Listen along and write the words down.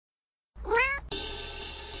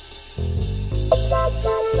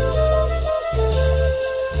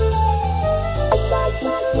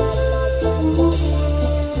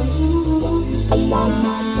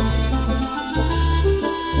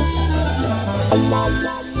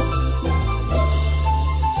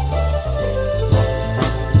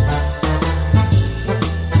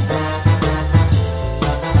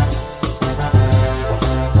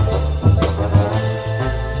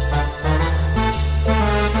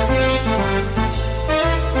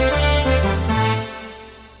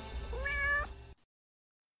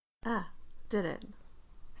Did it.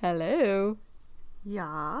 Hello.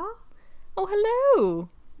 Yeah? Oh, hello.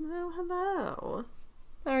 Oh, hello.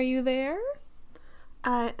 Are you there?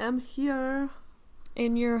 I am here.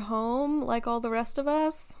 In your home, like all the rest of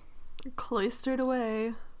us? Cloistered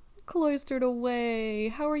away. Cloistered away.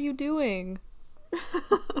 How are you doing?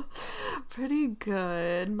 Pretty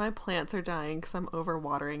good. My plants are dying because I'm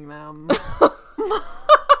overwatering them.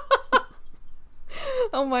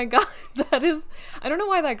 Oh my god, that is... I don't know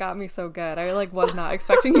why that got me so good. I, was not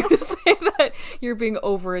expecting you to say that you're being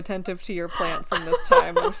over-attentive to your plants in this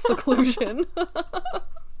time of seclusion.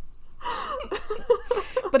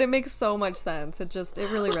 But it makes so much sense. It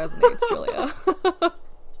really resonates, Julia.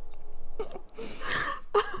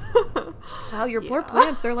 Wow, your poor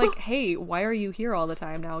plants, they're like, hey, why are you here all the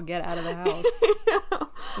time now? Get out of the house. Yeah.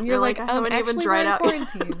 And you're like, I haven't even dried out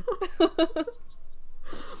quarantine.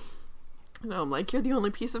 No, I'm like, you're the only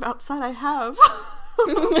piece of outside I have.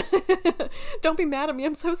 Don't be mad at me,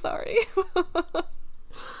 I'm so sorry.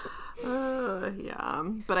 Yeah,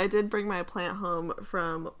 but I did bring my plant home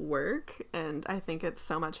from work, and I think it's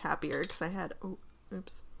so much happier because I had,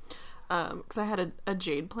 a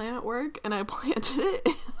jade plant at work, and I planted it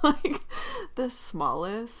in, like, the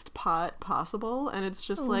smallest pot possible, and it's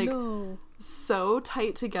just, so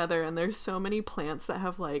tight together, and there's so many plants that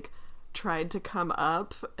have, tried to come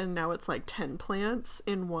up, and now it's 10 plants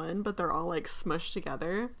in one, but they're all smushed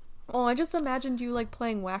together. Oh, I just imagined you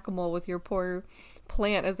playing whack-a-mole with your poor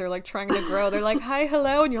plant as they're trying to grow. They're like, hi,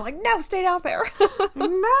 hello, and you're like, no, stay down there.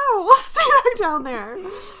 No, stay back down there.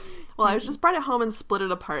 Well, I just brought it home and split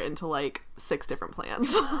it apart into 6 different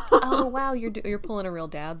plants. Oh wow, you're pulling a real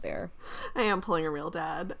dad there. I am pulling a real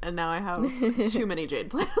dad, and now I have too many jade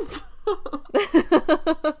plants.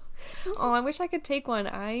 Oh, I wish I could take one.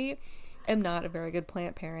 I am not a very good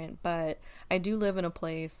plant parent, but I do live in a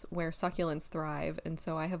place where succulents thrive, and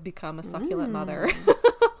so I have become a succulent mother.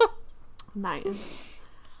 Nice.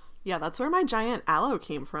 Yeah, that's where my giant aloe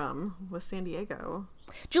came from, was San Diego.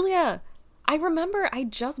 Julia, I remember I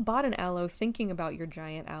just bought an aloe thinking about your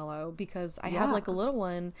giant aloe because I have a little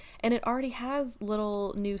one, and it already has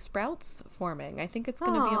little new sprouts forming. I think it's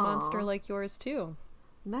going to be a monster like yours too.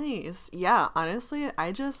 Nice. Yeah, honestly,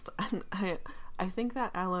 I think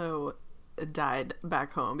that aloe died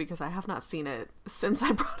back home because I have not seen it since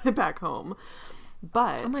I brought it back home.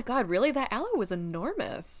 But oh my god, really? That aloe was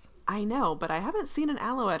enormous. I know, but I haven't seen an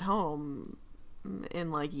aloe at home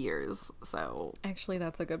in years, so actually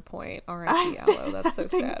that's a good point. R.I.P. aloe. That's so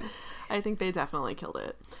sad. I think they definitely killed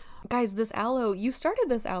it. Guys, this aloe, you started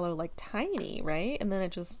this aloe tiny, right? And then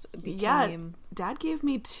it just became... Yeah, Dad gave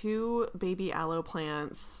me 2 baby aloe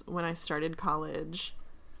plants when I started college.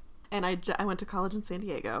 And I went to college in San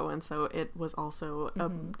Diego, and so it was also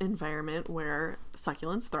an environment where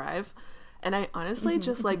succulents thrive. And I honestly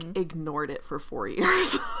just ignored it for 4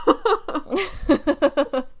 years.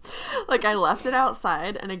 I left it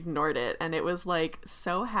outside and ignored it, and it was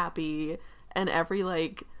so happy. And every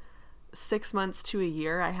 6 months to a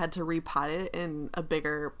year, I had to repot it in a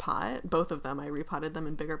bigger pot. Both of them, I repotted them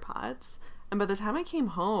in bigger pots. And by the time I came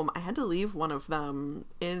home, I had to leave one of them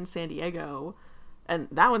in San Diego, and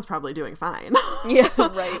that one's probably doing fine. Yeah,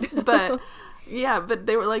 right. But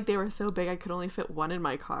they were so big I could only fit one in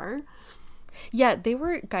my car. Yeah, they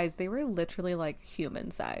were literally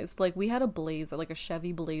human sized. We had a Blazer, a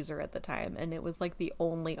Chevy Blazer at the time, and it was the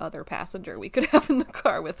only other passenger we could have in the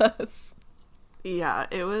car with us. Yeah,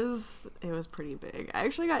 it was pretty big. I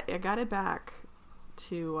actually got it back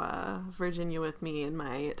to Virginia with me in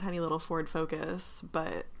my tiny little Ford Focus,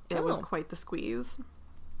 but it was quite the squeeze.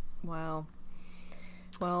 Wow.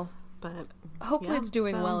 Well, but hopefully it's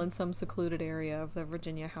doing well in some secluded area of the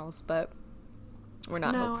Virginia house, but we're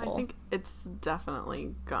not hopeful. I think it's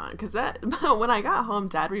definitely gone, because when I got home,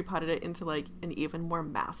 Dad repotted it into an even more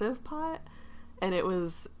massive pot, and it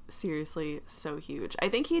was seriously so huge. I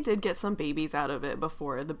think he did get some babies out of it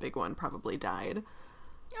before the big one probably died.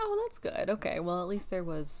 Oh, that's good. Okay, well, at least there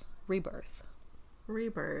was rebirth.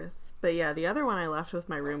 But yeah, the other one I left with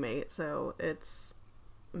my roommate, so it's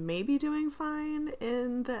maybe doing fine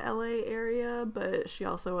in the LA area, but she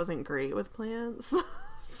also wasn't great with plants.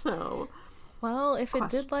 So, well, if it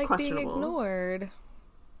did like being ignored.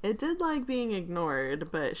 It did like being ignored,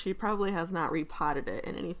 but she probably has not repotted it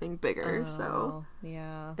in anything bigger. So,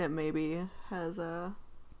 yeah. It maybe has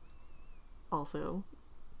also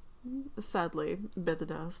sadly bit the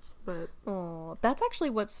dust. But that's actually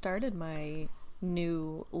what started my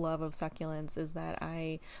new love of succulents, is that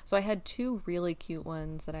I had two really cute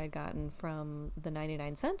ones that I had gotten from the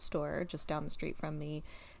 99-cent store just down the street from me,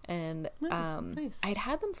 and nice. I'd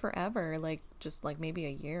had them forever, like just like maybe a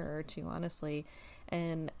year or two, honestly.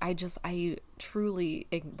 And I truly,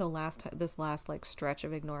 this last like stretch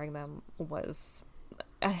of ignoring them was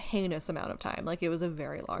a heinous amount of time. Like, it was a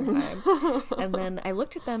very long time. And then I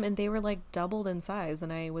looked at them and they were like doubled in size,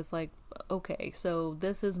 and I was like, okay, so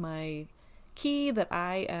this is my key that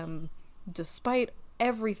I am, despite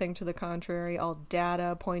everything to the contrary, all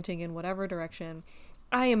data pointing in whatever direction,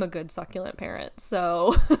 I am a good succulent parent.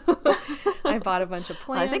 So I bought a bunch of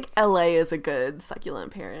plants. I think LA is a good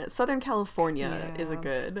succulent parent. Southern California is a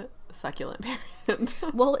good succulent parent.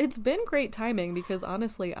 Well, it's been great timing, because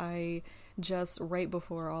honestly, I just right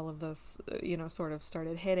before all of this, sort of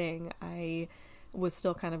started hitting, I was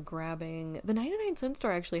still kind of grabbing. The 99-cent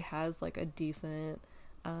store actually has like a decent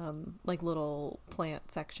like little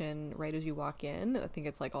plant section right as you walk in. I think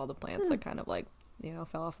it's like all the plants that kind of like,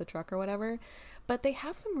 fell off the truck or whatever. But they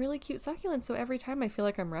have some really cute succulents, so every time I feel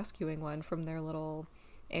like I'm rescuing one from their little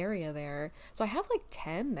area there. So I have like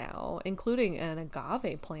 10 now, including an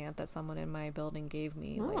agave plant that someone in my building gave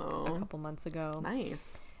me like a couple months ago.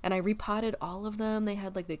 Nice. And I repotted all of them. They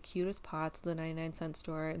had like the cutest pots at the 99-cent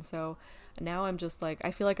store. And so now I'm just like, I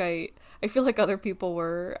feel like other people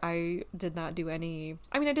were, I did not do any,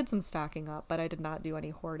 I mean, I did some stocking up, but I did not do any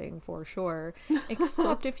hoarding for sure.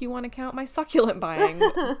 Except if you want to count my succulent buying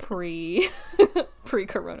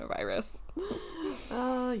pre-coronavirus.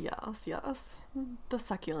 Yes. The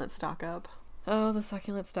succulent stock up. Oh, the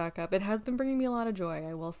succulent stock up. It has been bringing me a lot of joy,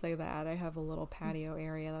 I will say that. I have a little patio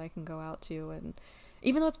area that I can go out to, and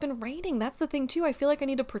even though it's been raining, that's the thing too. I feel like I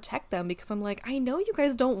need to protect them, because I'm like, I know you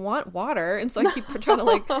guys don't want water, and so I keep trying to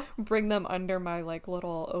like bring them under my like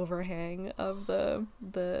little overhang of the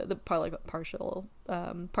part, like partial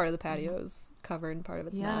part of the patio's covered and part of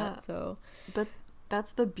it's not. So, but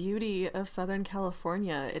that's the beauty of Southern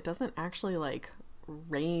California. It doesn't actually like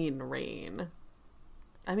rain.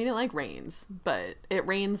 I mean, it like rains, but it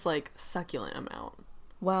rains like succulent amount.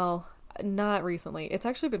 Well, not recently. It's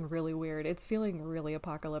actually been really weird. It's feeling really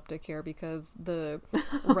apocalyptic here, because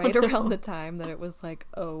right around the time that it was like,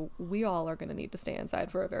 oh, we all are going to need to stay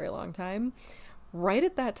inside for a very long time, right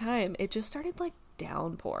at that time, it just started like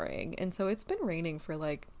downpouring. And so it's been raining for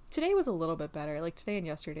like, today was a little bit better. Like today and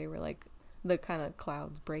yesterday were like the kind of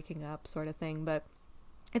clouds breaking up sort of thing. But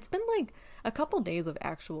it's been like a couple days of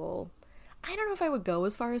actual, I don't know if I would go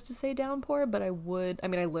as far as to say downpour, but I would. I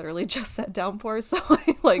mean, I literally just said downpour, so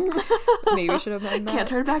I like maybe should have done that. Can't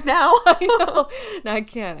turn back now. I know. No, I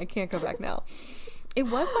can't go back now. It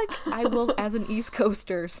was like, I will, as an East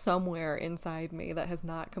Coaster somewhere inside me that has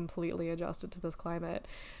not completely adjusted to this climate,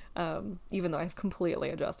 even though I've completely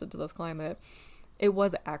adjusted to this climate, it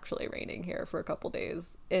was actually raining here for a couple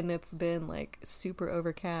days, and it's been like super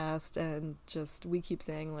overcast, and just, we keep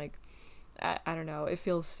saying like, I don't know, it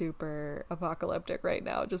feels super apocalyptic right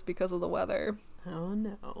now just because of the weather. Oh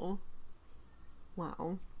no.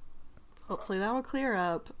 Wow. Hopefully that'll clear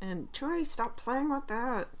up, and Joy, stop playing with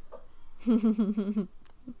that. And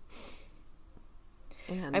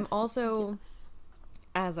I'm also,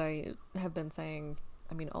 as I have been saying,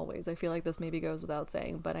 I mean always, I feel like this maybe goes without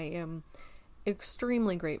saying, but I am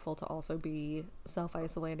extremely grateful to also be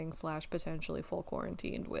self-isolating / potentially full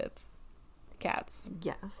quarantined with cats.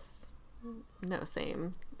 Yes. No,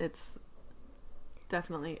 same. It's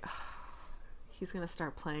definitely, he's gonna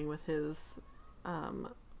start playing with his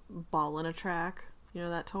ball in a track, you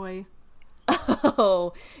know, that toy.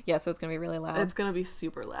 Oh yeah, so it's gonna be really loud. It's gonna be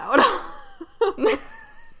super loud.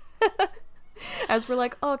 As we're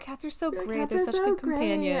like, oh, cats are so great, they're such good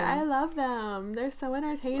companions, I love them, they're so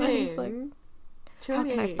entertaining. He's like, how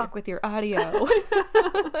can I fuck with your audio?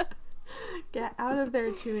 Get out of there,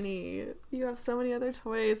 Junie. You have so many other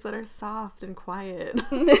toys that are soft and quiet.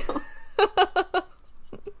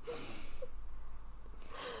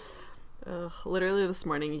 Literally this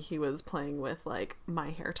morning he was playing with like my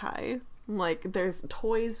hair tie. Like there's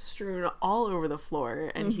toys strewn all over the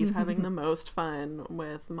floor, and he's having the most fun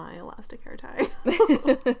with my elastic hair tie.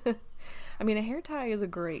 I mean, a hair tie is a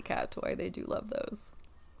great cat toy. They do love those.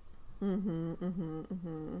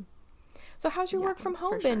 So how's your work from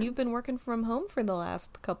home been? Sure. You've been working from home for the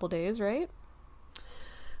last couple days, right?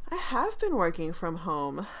 I have been working from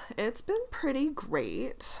home. It's been pretty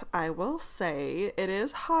great. I will say it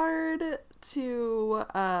is hard to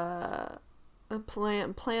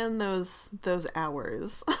plan those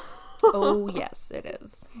hours. Oh, yes, it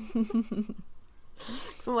is.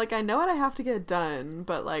 So like I know what I have to get done,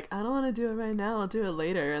 but like I don't want to do it right now. I'll do it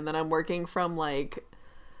later, and then I'm working from like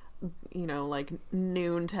like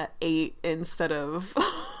noon to 8 instead of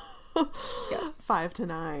Yes. 5 to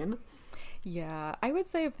 9. Yeah, I would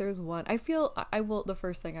say if there's one, the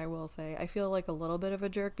first thing I will say, I feel like a little bit of a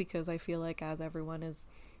jerk because I feel like as everyone is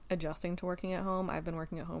adjusting to working at home, I've been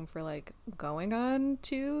working at home for like going on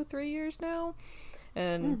 2-3 years now.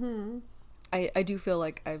 And I do feel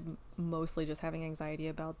like I'm mostly just having anxiety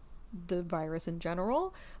about the virus in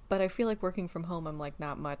general, but I feel like working from home, I'm like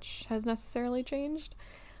not much has necessarily changed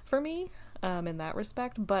for me in that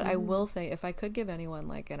respect. But I will say if I could give anyone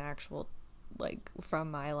like an actual like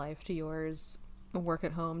from my life to yours work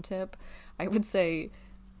at home tip, I would say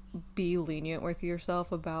be lenient with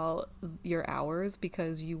yourself about your hours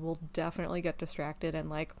because you will definitely get distracted and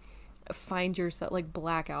like find yourself like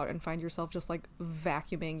blackout and find yourself just like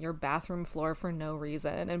vacuuming your bathroom floor for no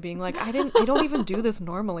reason and being like I don't even do this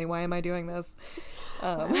normally, why am I doing this?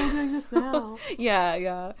 Why am I doing this now?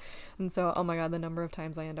 yeah and so oh my god, the number of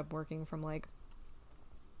times I end up working from like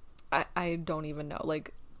I don't even know,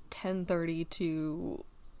 like 10:30 to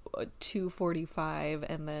 2:45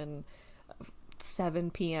 and then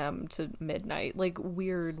 7 p.m. to midnight, like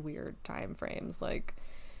weird time frames, like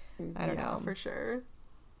I don't know, for sure.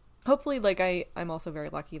 Hopefully, like I'm also very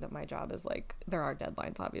lucky that my job is like there are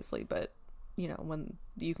deadlines obviously, but when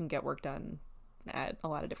you can get work done at a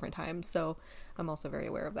lot of different times, so I'm also very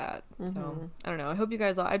aware of that. So I don't know, I hope you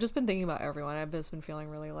guys I've just been thinking about everyone. I've just been feeling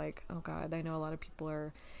really like, oh god, I know a lot of people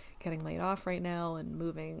are getting laid off right now and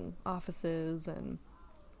moving offices, and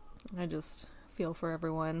I just feel for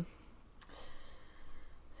everyone.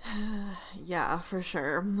 Yeah, for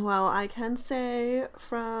sure. Well, I can say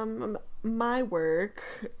from my work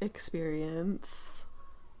experience,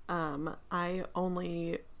 I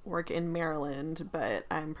only work in Maryland, but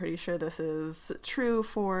I'm pretty sure this is true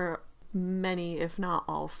for many, if not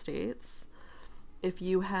all states. If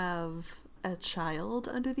you have a child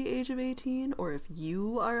under the age of 18, or if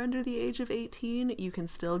you are under the age of 18, you can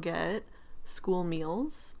still get school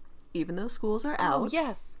meals, even though schools are out. Oh,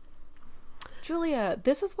 yes. Julia,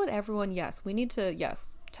 this is what everyone, we need to,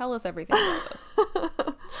 tell us everything about this.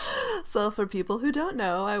 So for people who don't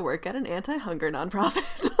know, I work at an anti-hunger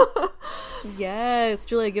nonprofit. Yes,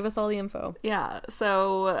 Julia, give us all the info. Yeah,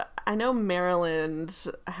 so I know Maryland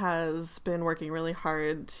has been working really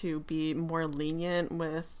hard to be more lenient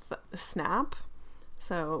with SNAP,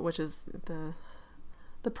 which is the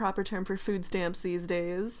proper term for food stamps these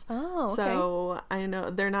days. Oh, okay. So I know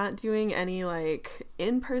they're not doing any like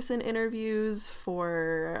in-person interviews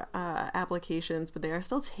for applications, but they are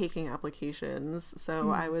still taking applications. So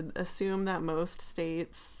I would assume that most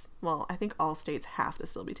states, well, I think all states have to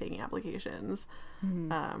still be taking applications.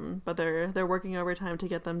 But they're working overtime to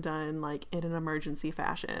get them done like in an emergency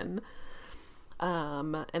fashion.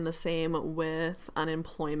 And the same with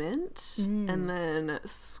unemployment. And then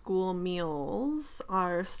school meals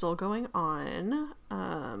are still going on.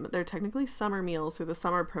 They're technically summer meals through the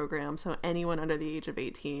summer program, so anyone under the age of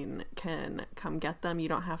 18 can come get them. You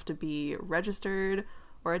don't have to be registered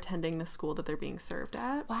or attending the school that they're being served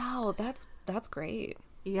at. Wow, that's great.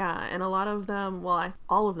 Yeah, and a lot of them, well,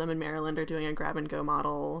 all of them in Maryland are doing a grab and go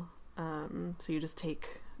model. So you just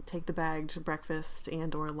take the bagged breakfast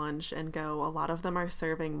and or lunch and go. A lot of them are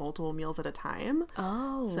serving multiple meals at a time.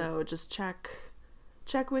 Oh. So just check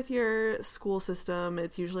with your school system.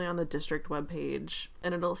 It's usually on the district webpage,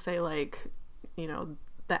 and it'll say like,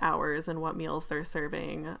 the hours and what meals they're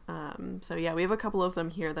serving. So yeah, we have a couple of them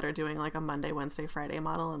here that are doing like a Monday, Wednesday, Friday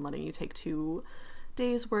model and letting you take 2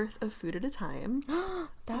 days worth of food at a time.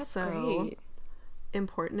 That's great.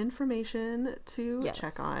 Important information to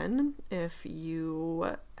check on if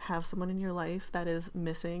you have someone in your life that is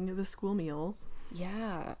missing the school meal.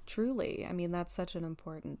 Yeah, truly. I mean, that's such an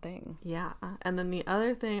important thing. Yeah. And then the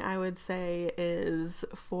other thing I would say is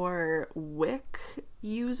for WIC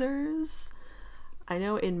users, I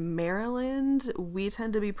know in Maryland, we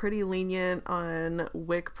tend to be pretty lenient on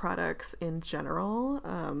WIC products in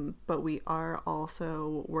general, but we are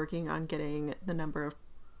also working on getting the number of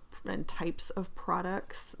and types of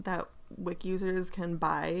products that WIC users can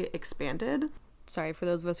buy expanded. Sorry, for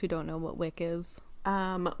those of us who don't know what WIC is.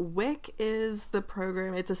 WIC is the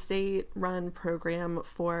program. It's a state-run program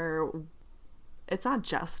for it's not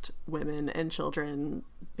just women and children,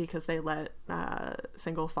 because they let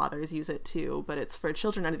single fathers use it too, but it's for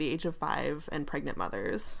children under the age of 5 and pregnant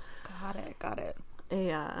mothers. Got it.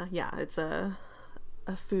 Yeah, it's a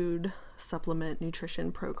food supplement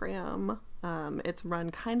nutrition program. It's run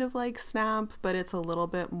kind of like SNAP, but it's a little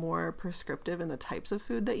bit more prescriptive in the types of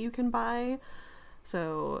food that you can buy.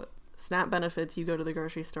 So SNAP benefits, you go to the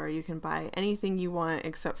grocery store, you can buy anything you want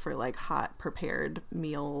except for like hot prepared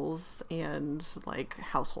meals and like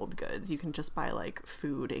household goods. You can just buy like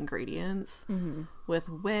food ingredients. Mm-hmm. With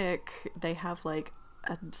WIC, they have like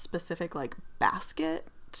a specific like basket,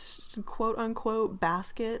 quote unquote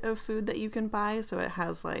basket of food that you can buy. So it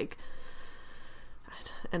has like,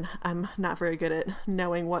 and I'm not very good at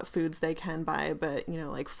knowing what foods they can buy, but you know,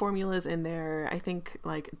 like formulas in there. I think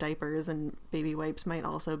like diapers and baby wipes might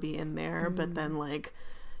also be in there, but then like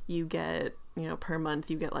you get, you know, per month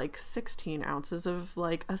you get like 16 ounces of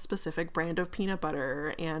like a specific brand of peanut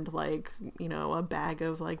butter, and like, you know, a bag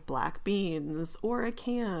of like black beans, or a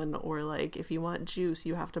can, or like if you want juice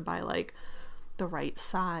you have to buy like the right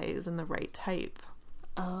size and the right type.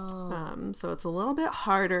 So it's a little bit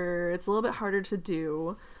harder. It's a little bit harder to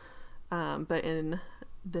do. But in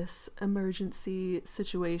this emergency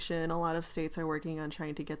situation, a lot of states are working on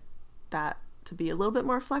trying to get that to be a little bit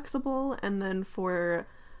more flexible. And then for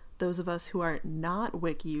those of us who are not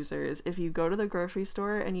WIC users, if you go to the grocery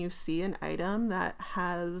store and you see an item that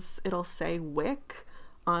it'll say WIC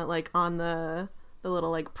on the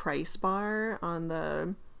little like price bar on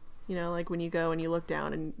the, you know, like when you go and you look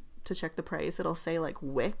down and to check the price, it'll say like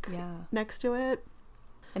WIC next to it.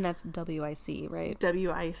 And that's WIC, right?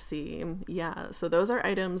 WIC, yeah. So those are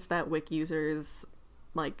items that WIC users,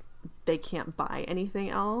 like, they can't buy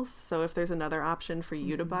anything else. So if there's another option for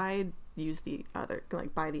you to buy, use the other,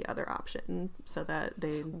 like buy the other option, so that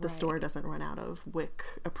the store doesn't run out of WIC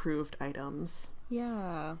approved items.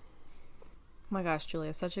 Yeah. Oh my gosh,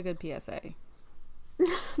 Julia, such a good PSA.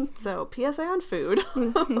 So PSA on food.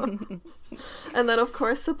 And then of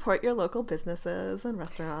course support your local businesses and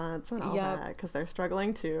restaurants and all that, because they're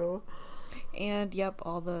struggling too. And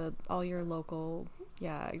all your local,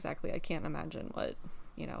 yeah, exactly. I can't imagine what,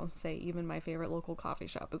 you know, say even my favorite local coffee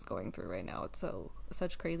shop is going through right now. It's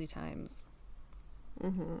such crazy times.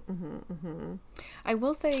 I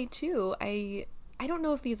will say too, I don't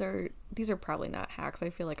know if these are probably not hacks. I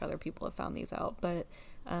feel like other people have found these out, but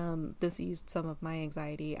this eased some of my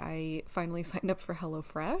anxiety. I finally signed up for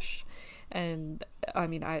HelloFresh, and I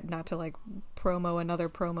mean, not to like promo another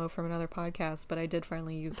promo from another podcast, but I did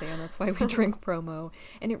finally use them. That's why we drink promo,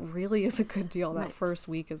 and it really is a good deal. That first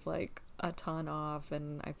week is like a ton off,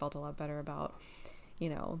 and I felt a lot better about, you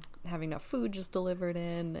know, having enough food just delivered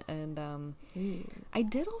in. And I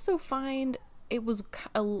did also find it was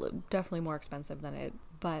definitely more expensive than it,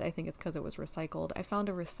 but I think it's because it was recycled. I found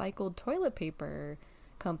a recycled toilet paper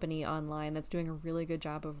company online that's doing a really good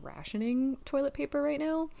job of rationing toilet paper right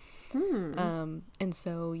now. And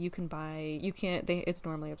so you can buy, it's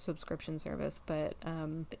normally a subscription service, but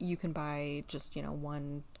you can buy just, you know,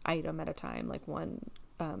 one item at a time, like one,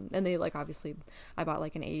 and they like, obviously I bought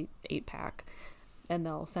like an eight pack, and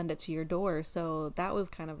they'll send it to your door. So that was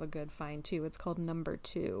kind of a good find too. It's called Number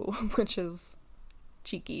 2, which is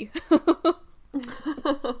cheeky.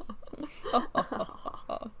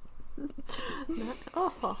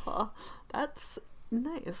 That's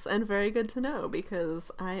nice and very good to know,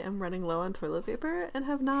 because I am running low on toilet paper and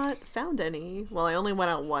have not found any. Well, I only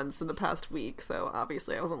went out once in the past week, so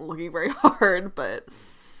obviously I wasn't looking very hard, but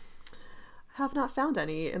have not found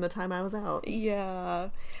any in the time I was out. Yeah,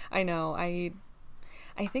 I know. I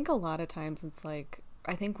think a lot of times it's like,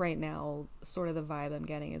 I think right now sort of the vibe I'm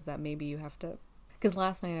getting is that maybe you have to, because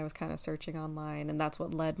last night I was kind of searching online, and that's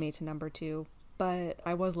what led me to Number 2. But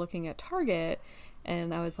I was looking at Target,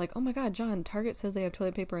 and I was like, oh my god, John, Target says they have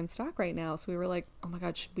toilet paper in stock right now. So we were like, oh my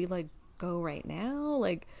god, should we like go right now?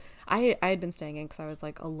 Like, I had been staying in because I was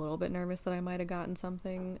like a little bit nervous that I might have gotten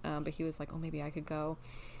something, but he was like, oh, maybe I could go.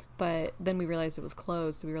 But then we realized it was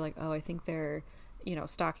closed, so we were like, oh, I think they're, you know,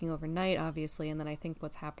 stocking overnight, obviously, and then I think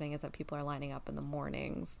what's happening is that people are lining up in the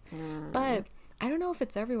mornings. But I don't know if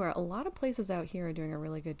it's everywhere. A lot of places out here are doing a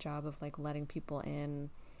really good job of like letting people in.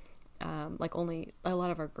 Like only a lot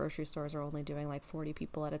of our grocery stores are only doing like 40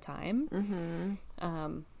 people at a time.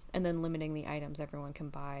 And then limiting the items everyone can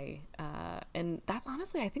buy. And that's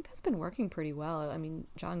honestly, I think that's been working pretty well. I mean,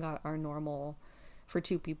 John got our normal, for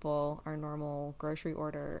 2 people, our normal grocery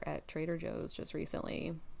order at Trader Joe's just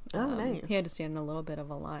recently. Nice. He had to stand in a little bit of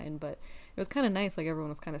a line, but it was kind of nice. Like everyone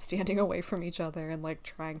was kind of standing away from each other and like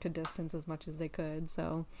trying to distance as much as they could.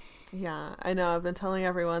 So yeah, I know. I've been telling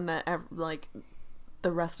everyone that like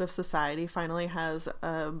the rest of society finally has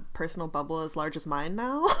a personal bubble as large as mine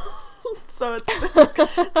now. So it's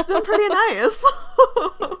been pretty nice.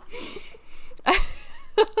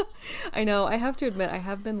 I know. I have to admit, I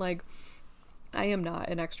have been like, I am not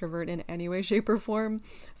an extrovert in any way, shape, or form.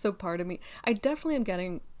 So part of me, I definitely am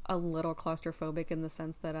getting a little claustrophobic in the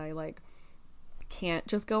sense that I like can't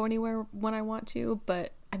just go anywhere when I want to,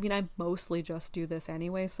 but I mean, I mostly just do this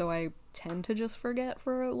anyway, so I tend to just forget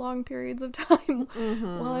for long periods of time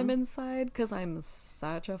while I'm inside, because I'm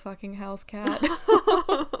such a fucking house cat.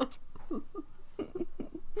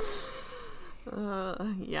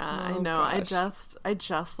 I know. Gosh. I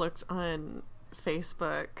just looked on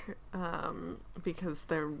Facebook because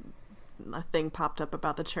a thing popped up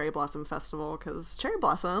about the Cherry Blossom Festival, because cherry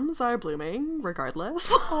blossoms are blooming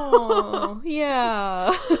regardless. Oh,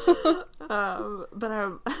 yeah.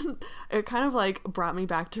 But it kind of like brought me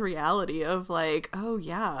back to reality of like, oh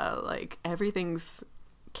yeah, like everything's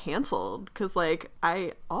canceled, because like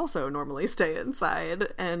I also normally stay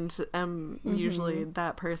inside and am usually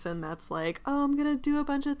that person that's like, oh, I'm gonna do a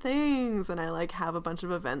bunch of things, and I like have a bunch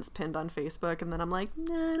of events pinned on Facebook, and then I'm like,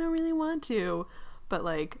 nah, I don't really want to, but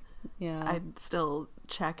like I still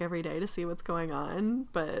check every day to see what's going on.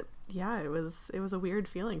 But yeah, it was a weird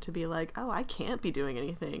feeling to be like, oh, I can't be doing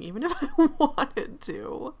anything even if I wanted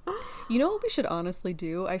to. You know what we should honestly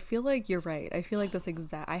do? I feel like you're right. I feel like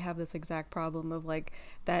I have this exact problem of like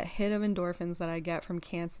that hit of endorphins that I get from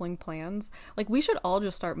canceling plans. Like we should all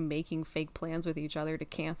just start making fake plans with each other to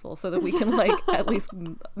cancel, so that we can like at least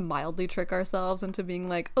mildly trick ourselves into being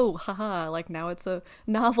like, oh, haha, like now it's a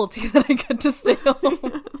novelty that I get to stay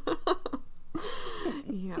home.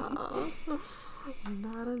 Yeah.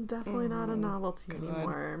 Definitely not a novelty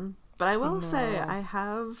anymore. But I will say I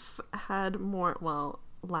have had more, well,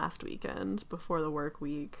 last weekend before the work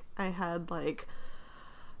week, I had like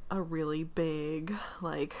a really big,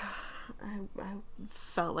 like, I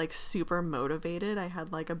felt like super motivated. I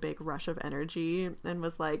had like a big rush of energy and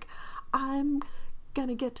was like, I'm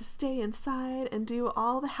gonna get to stay inside and do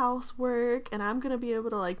all the housework, and I'm gonna be able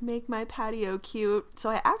to like make my patio cute. So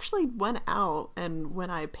I actually went out, and when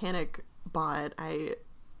I panic bought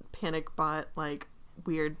like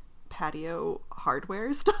weird patio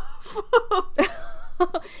hardware stuff.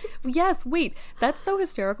 Yes, wait, that's so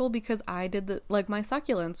hysterical, because I did my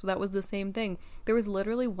succulents, that was the same thing. There was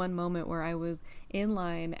literally one moment where I was in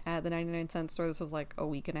line at the 99-cent store, this was like a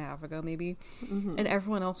week and a half ago maybe, and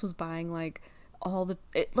everyone else was buying like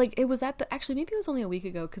it was at the, actually maybe it was only a week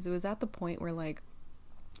ago, because it was at the point where like,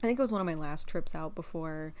 I think it was one of my last trips out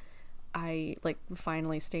before I like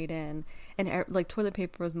finally stayed in, and like toilet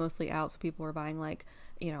paper was mostly out, so people were buying like,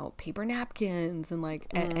 you know, paper napkins and like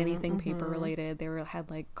anything paper related. They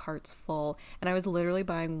had like carts full, and I was literally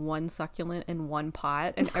buying one succulent in one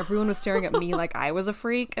pot, and everyone was staring at me like I was a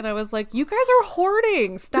freak, and I was like, you guys are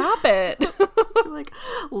hoarding, stop it. Like,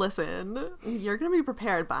 listen, you're gonna be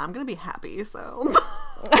prepared, but I'm gonna be happy, so.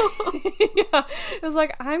 Yeah, it was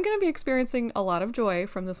like, I'm gonna be experiencing a lot of joy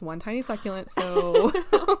from this one tiny succulent, so.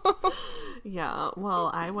 Yeah,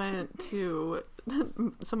 well, I went to,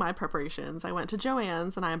 so my preparations, I went to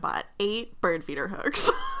Joann's and I bought 8 bird feeder hooks.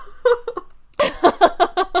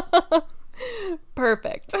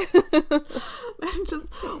 Perfect. I just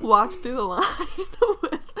walked through the line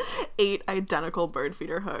with 8 identical bird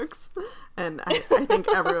feeder hooks, and I think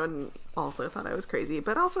everyone also thought I was crazy,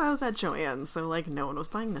 but also I was at Joann's, so like no one was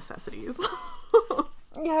buying necessities.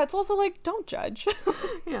 Yeah, it's also like, don't judge.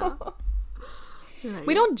 Yeah. Right.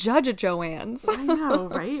 We don't judge at Joann's. I know,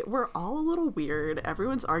 right? We're all a little weird.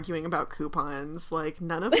 Everyone's arguing about coupons. Like,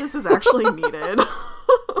 none of this is actually needed.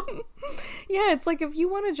 Yeah, it's like, if you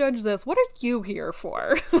want to judge this, what are you here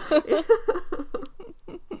for?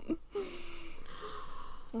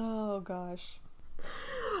 Oh, gosh.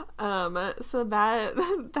 So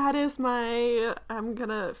that is my, I'm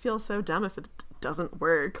gonna feel so dumb if it doesn't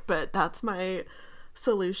work, but that's my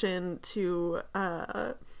solution to,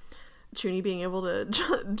 Chuny being able to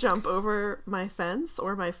jump over my fence,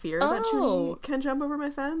 or my fear that Chuny can jump over my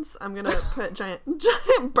fence. I'm gonna put giant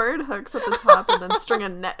bird hooks at the top and then string a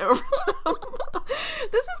net over them.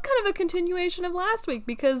 This is kind of a continuation of last week,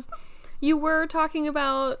 because you were talking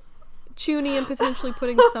about Chuny and potentially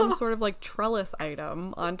putting some sort of like trellis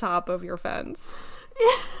item on top of your fence.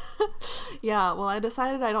 Yeah, well, I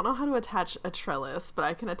decided I don't know how to attach a trellis, but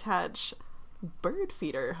I can attach bird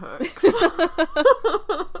feeder hooks.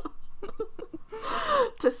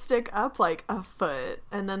 To stick up like a foot,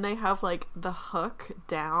 and then they have like the hook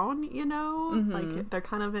down, you know, like they're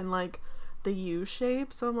kind of in like the U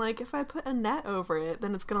shape, so I'm like, if I put a net over it,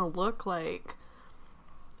 then it's gonna look like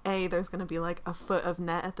there's gonna be like a foot of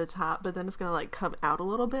net at the top, but then it's gonna like come out a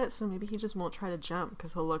little bit, so maybe he just won't try to jump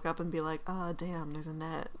because he'll look up and be like, oh damn, there's a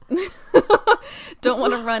net. Don't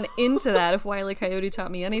want to run into that if Wile E. Coyote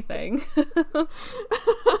taught me anything.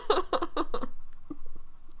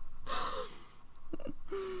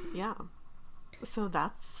 Yeah, so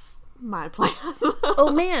that's my plan.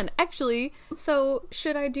 Oh man, actually, so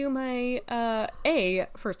should I do my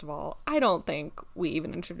first of all, I don't think we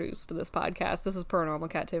even introduced this podcast. This is Paranormal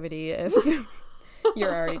Captivity. If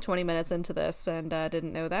you're already 20 minutes into this and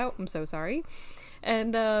didn't know that, I'm so sorry.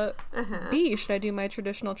 And B, should I do my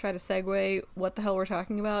traditional try to segue what the hell we're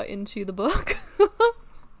talking about into the book?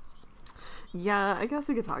 Yeah, I guess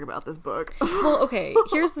we could talk about this book. Well, okay,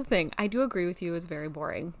 here's the thing. I do agree with you, it's very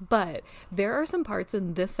boring. But there are some parts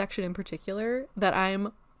in this section in particular that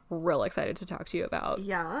I'm real excited to talk to you about.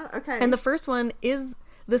 Yeah, okay. And the first one is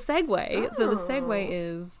the segue. Oh. So the segue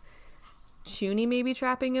is Chuni maybe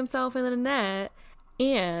trapping himself in a net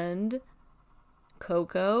and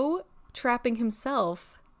Coco trapping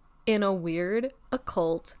himself in a weird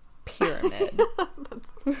occult pyramid.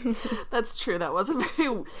 That's true. That was a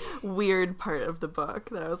very weird part of the book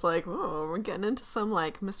that I was like, oh, we're getting into some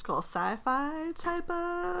like mystical sci-fi type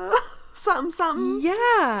of something.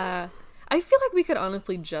 Yeah. I feel like we could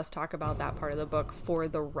honestly just talk about that part of the book for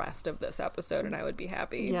the rest of this episode and I would be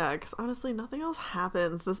happy. Yeah, because honestly, nothing else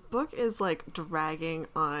happens. This book is like dragging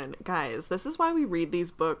on. Guys, this is why we read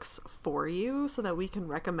these books for you so that we can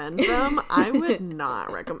recommend them. I would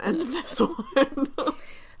not recommend this one.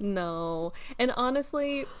 No. And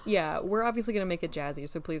honestly, yeah, we're obviously going to make it jazzy,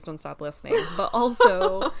 so please don't stop listening. But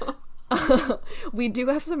also, we do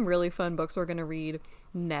have some really fun books we're going to read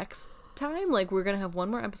next time. Like, we're going to have one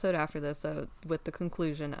more episode after this with the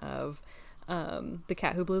conclusion of The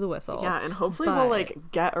Cat Who Blew the Whistle. Yeah, and hopefully we'll,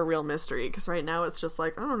 like, get a real mystery, because right now it's just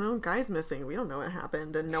like, I don't know, guy's missing. We don't know what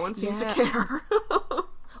happened, and no one seems to care.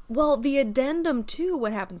 Well, the addendum to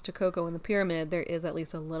what happens to Coco in the pyramid, there is at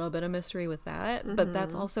least a little bit of mystery with that. Mm-hmm. But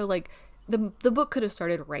that's also, like, the book could have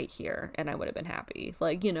started right here, and I would have been happy.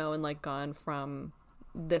 Like, you know, and, like, gone from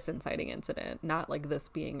this inciting incident, not, like, this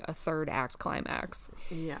being a third act climax.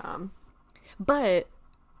 Yeah. But,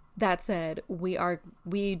 that said, we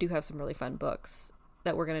do have some really fun books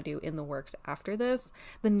that we're going to do in the works after this.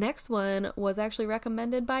 The next one was actually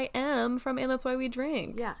recommended by M from And That's Why We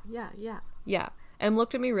Drink. Yeah. And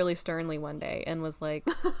looked at me really sternly one day and was like,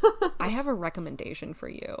 I have a recommendation for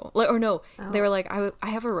you. Like, or no, They were like, I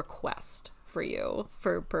have a request for you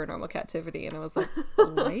for Paranormal Captivity. And I was like,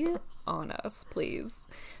 lay it on us, please.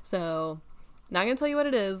 So, not going to tell you what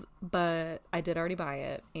it is, but I did already buy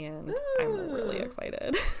it. And I'm really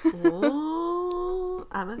excited. Ooh,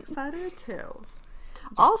 I'm excited too.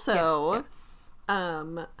 Also,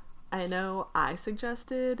 I know I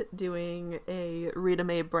suggested doing a Rita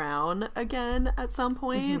Mae Brown again at some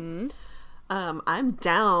point. Mm-hmm. I'm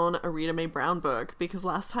down a Rita Mae Brown book because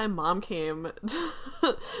last time Mom came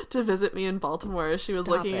to visit me in Baltimore, she was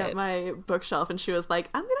looking at my bookshelf and she was like,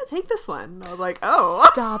 I'm going to take this one. And I was like, oh.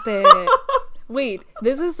 Stop it. Wait,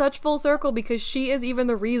 this is such full circle because she is even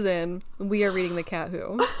the reason we are reading The Cat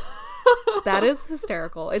Who. That is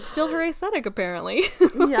hysterical. It's still her aesthetic, apparently.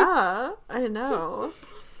 Yeah, I know.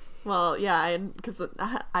 Well, yeah, because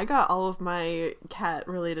I got all of my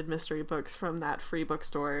cat-related mystery books from that free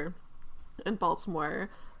bookstore in Baltimore,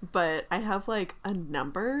 but I have, like, a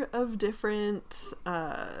number of different,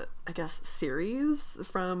 I guess, series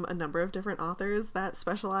from a number of different authors that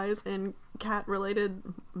specialize in cat-related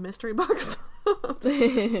mystery books.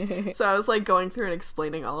 So I was, like, going through and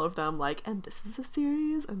explaining all of them, like, and this is a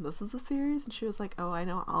series, and this is a series, and she was like, oh, I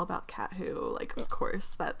know all about Cat Who. Like, of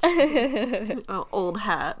course, that's an old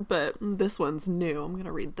hat, but this one's new. I'm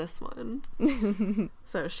gonna read this one.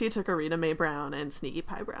 So she took a Rita Mae Brown and Sneaky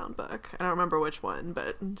Pie Brown book. I don't remember which one,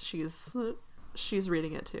 but she's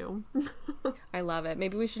reading it too. I love it.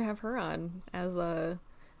 Maybe we should have her on as a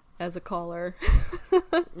caller.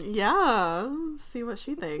 Yeah, see what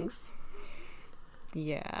she thinks.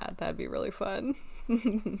 Yeah, that'd be really fun.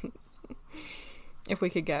 If we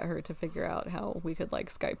could get her to figure out how we could, like,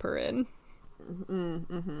 Skype her in.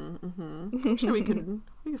 Sure, we could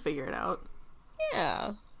figure it out.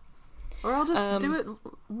 Yeah. Or I'll just do it.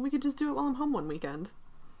 We could just do it while I'm home one weekend.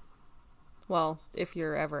 Well, if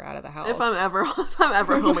you're ever out of the house. If I'm ever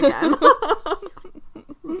home again.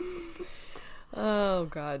 Oh,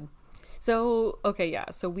 God. So, okay,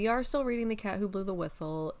 yeah. So we are still reading The Cat Who Blew the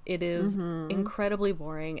Whistle. It is incredibly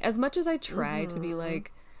boring. As much as I try to be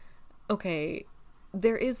like, okay,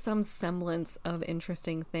 there is some semblance of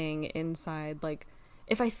interesting thing inside. Like,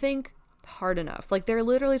 if I think hard enough, like, they're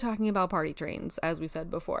literally talking about party trains, as we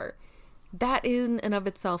said before. that in and of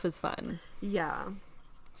itself is fun. Yeah.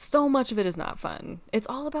 So much of it is not fun. It's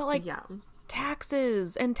all about like Yeah.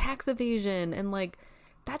 taxes and tax evasion, and like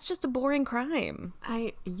that's just a boring crime.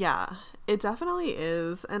 Yeah, it definitely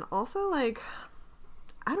is. And also, like,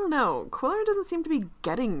 I don't know, Quiller doesn't seem to be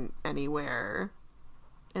getting anywhere.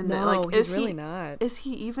 And no, like, he's really not. Is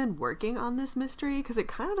he even working on this mystery? Because it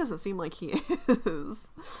kind of doesn't seem like he is.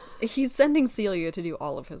 He's sending Celia to do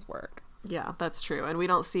all of his work. Yeah, that's true. And we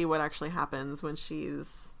don't see what actually happens when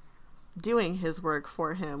she's doing his work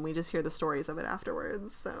for him. We just hear the stories of it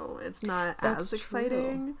afterwards. So it's not as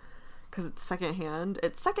exciting because it's secondhand.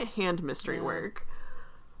 It's secondhand mystery work.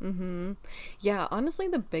 Mm-hmm. Yeah, honestly,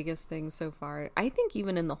 the biggest things so far, I think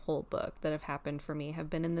even in the whole book that have happened for me have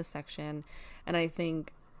been in this section. And I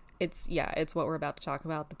think it's what we're about to talk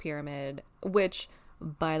about, the pyramid, which,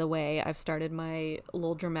 by the way, I've started my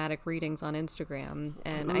little dramatic readings on Instagram,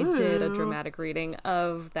 and Ooh. I did a dramatic reading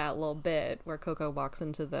of that little bit where Coco walks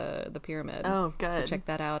into the pyramid. Oh, good. So check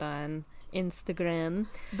that out on Instagram.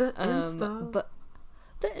 The Insta.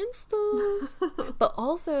 The Instas. But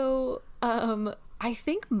also, I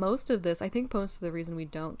think most of the reason we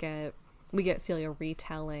get Celia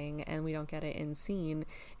retelling and we don't get it in scene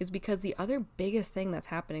is because the other biggest thing that's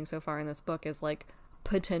happening so far in this book is like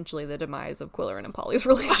potentially the demise of Quillerin and Polly's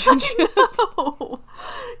relationship.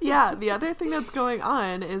 Yeah, the other thing that's going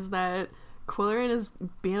on is that Quillerin is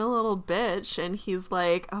being a little bitch, and he's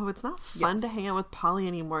like, oh, it's not fun to hang out with Polly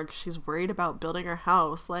anymore because she's worried about building her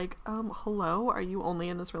house. Like, hello? Are you only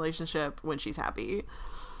in this relationship when she's happy?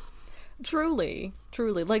 Truly.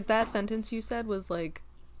 Like, that sentence you said was like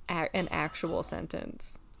an actual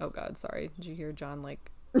sentence. Oh God, sorry. Did you hear John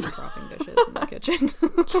like dropping dishes in the kitchen?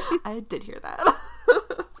 I did hear that.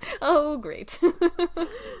 Oh, great.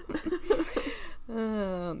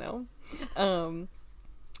 Oh no.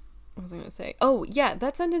 What was I gonna say? Oh yeah,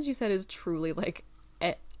 that sentence you said is truly like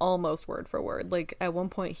almost word for word. Like at one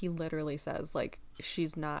point he literally says like,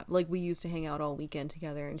 she's not, like, we used to hang out all weekend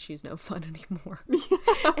together and she's no fun anymore.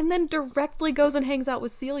 Yeah. And then directly goes and hangs out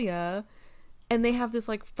with Celia, and they have this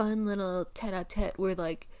like fun little tete-a-tete where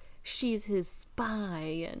like she's his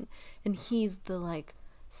spy and he's the like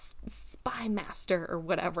spy master or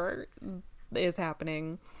whatever is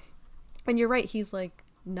happening. And you're right, he's like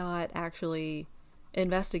not actually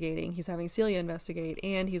investigating, he's having Celia investigate,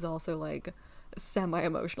 and he's also like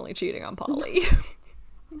semi-emotionally cheating on Polly.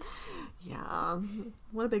 Yeah,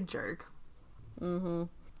 what a big jerk. Mm-hmm.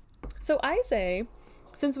 So I say,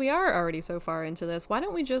 since we are already so far into this, why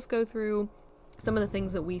don't we just go through some of the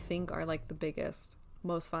things that we think are like the biggest,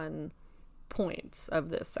 most fun points of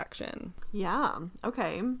this section. Yeah,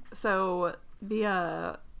 okay. So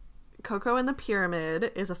the Coco and the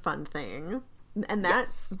pyramid is a fun thing, and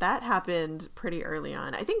that happened pretty early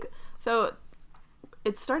on. I think so.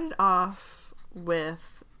 It started off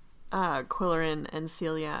with Quillerin and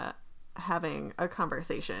Celia having a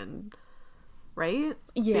conversation, right?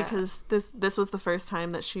 Yeah, because this was the first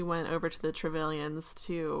time that she went over to the Trevelyan's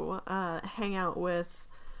to hang out with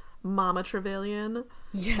Mama Trevelyan.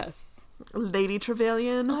 Yes. Lady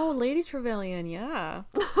Trevelyan. Oh, Lady Trevelyan, yeah.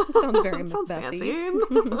 That sounds very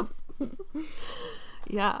Macbethy.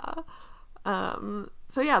 Yeah.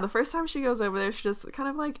 So yeah, the first time she goes over there, she just kind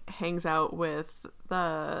of like hangs out with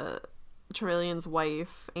the Trevelyan's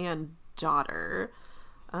wife and daughter,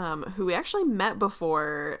 who we actually met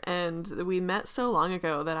before, and we met so long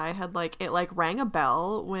ago that I had like, it like rang a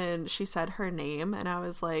bell when she said her name, and I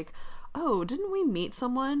was like, oh, didn't we meet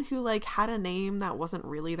someone who like had a name that wasn't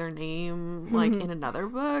really their name, like in another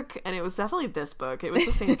book? And it was definitely this book. It was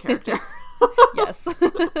the same character. Yes.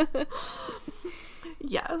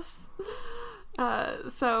 Yes.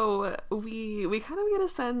 So we kind of get a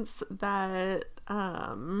sense that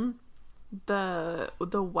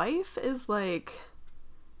the wife is like,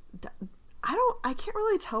 I can't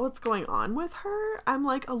really tell what's going on with her. I'm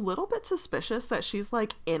like a little bit suspicious that she's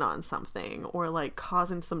like in on something or like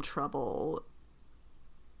causing some trouble.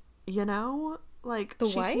 You know? Like the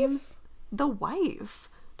wife? The wife.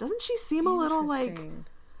 Doesn't she seem a little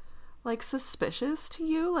like suspicious to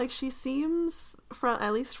you? Like she seems, from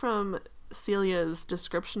at least from Celia's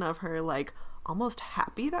description of her, like almost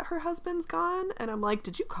happy that her husband's gone, and I'm like,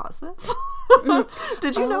 did you cause this?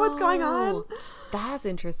 Did you know what's going on? That's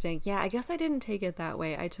interesting. Yeah, I guess I didn't take it that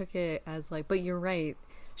way. I took it as like, but you're right,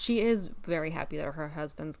 she is very happy that her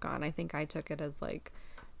husband's gone. I think I took it as like,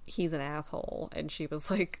 he's an asshole, and she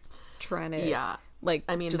was like trying to like,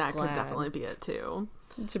 I mean, that could definitely be it too,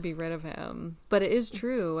 to be rid of him. But it is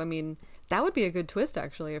true. I mean, that would be a good twist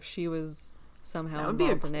actually if she was somehow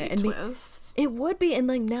involved in it. And twist. It would be, and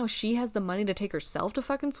like now she has the money to take herself to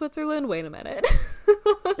fucking Switzerland. Wait a minute.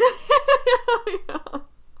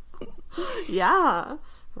 Yeah,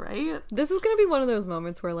 right? This is going to be one of those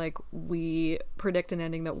moments where, like, we predict an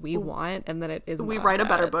ending that we want, and then it isn't. We write a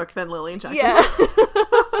better book than Lily and Jackie. Yeah.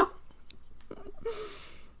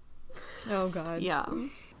 Oh, God. Yeah.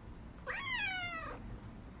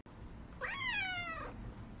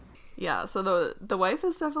 Yeah, so the wife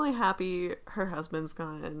is definitely happy her husband's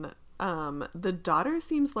gone. The daughter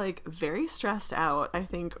seems like very stressed out, I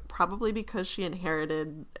think probably because she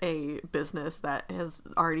inherited a business that has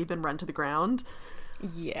already been run to the ground.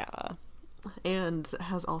 Yeah. And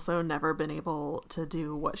has also never been able to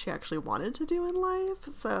do what she actually wanted to do in life.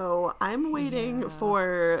 So I'm waiting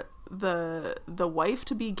for the wife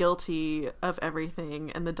to be guilty of everything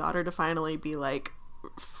and the daughter to finally be like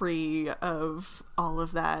free of all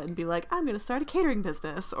of that and be like, I'm gonna start a catering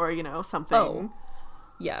business or, you know, something. Oh,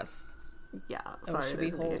 yes. Yeah. Oh, Sorry, should we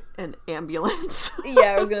hold an ambulance?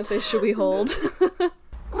 Yeah, I was gonna say, should we hold?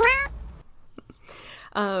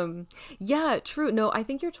 Yeah, true. No, I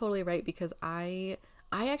think you're totally right, because I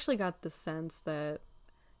actually got the sense that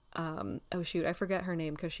oh shoot, I forget her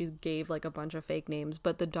name because she gave like a bunch of fake names,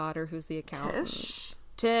 but the daughter who's the accountant.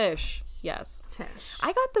 Tish. Yes. Tish.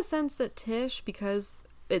 I got the sense that Tish, because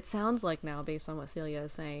it sounds like now, based on what Celia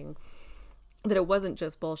is saying, that it wasn't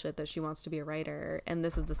just bullshit that she wants to be a writer, and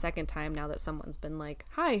this is the second time now that someone's been like,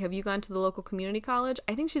 hi, have you gone to the local community college?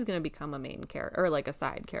 I think she's going to become a main character, or like a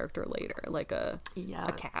side character later, like a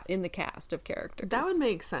cat in the cast of characters. That would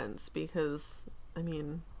make sense, because, I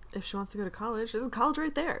mean, if she wants to go to college, there's a college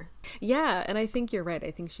right there. Yeah, and I think you're right.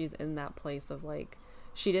 I think she's in that place of like,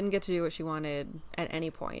 she didn't get to do what she wanted at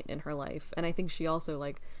any point in her life, and I think she also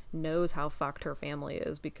like knows how fucked her family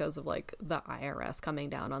is because of like the IRS coming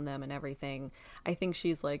down on them and everything. I think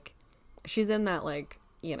she's in that like,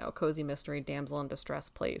 you know, cozy mystery damsel in distress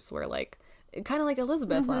place where like, kind of like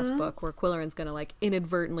Elizabeth last book, where Quilloran's gonna like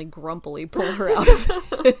inadvertently grumpily pull her out of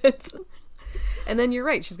it. And then you're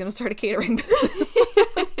right, she's gonna start a catering business.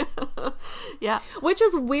 Yeah, which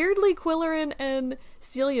is weirdly Quilloran and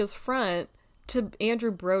Celia's front to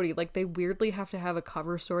Andrew Brody. Like, they weirdly have to have a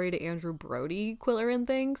cover story to Andrew Brody, Quilloran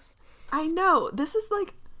thinks. I know. This is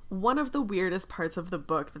like one of the weirdest parts of the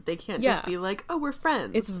book, that they can't just be like, oh, we're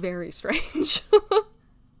friends. It's very strange.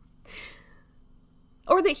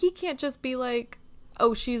 Or that he can't just be like,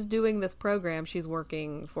 oh, she's doing this program, she's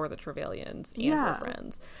working for the Trevelyan's and her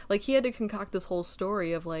friends. Like, he had to concoct this whole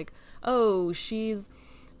story of like, oh, she's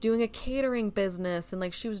doing a catering business, and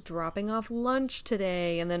like she was dropping off lunch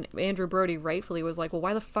today, and then Andrew Brody rightfully was like, well,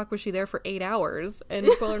 why the fuck was she there for 8 hours? And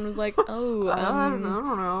Quilloran was like, oh, I don't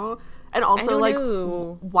know. And also like,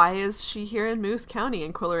 why is she here in Moose County?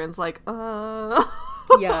 And Quilloran's like,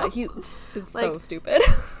 yeah, he is like, so stupid.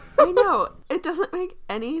 I know, it doesn't make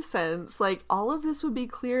any sense. Like, all of this would be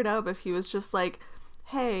cleared up if he was just like,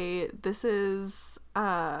 hey, this is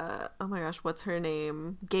oh my gosh, what's her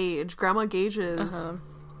name, Gage, Grandma Gage's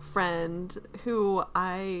friend, who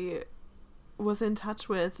I was in touch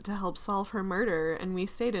with to help solve her murder, and we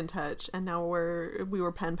stayed in touch, and now we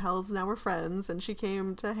were pen pals, now we're friends, and she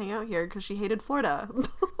came to hang out here because she hated Florida.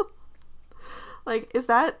 Like, is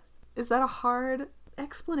that a hard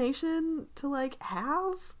explanation to like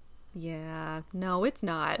have? Yeah, no, it's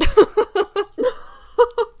not.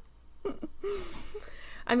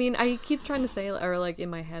 I mean, I keep trying to say, or like in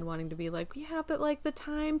my head wanting to be like, yeah, but like the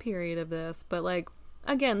time period of this, but like,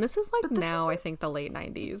 again, this is like now, I think the late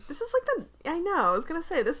 90s. This is like I know, I was gonna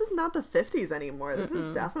say, this is not the 50s anymore. This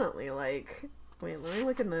is definitely like, wait, let me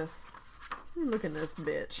look in this. Let me look in this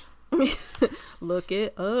bitch. Look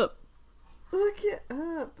it up. Look it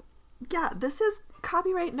up. Yeah, this is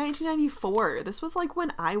copyright 1994. This was like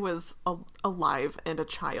when I was alive and a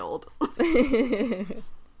child.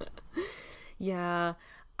 Yeah,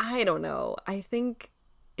 I don't know. I think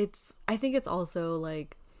it's also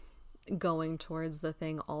like going towards the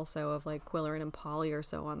thing also of like Quilloran and Polly are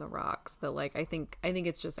so on the rocks that like I think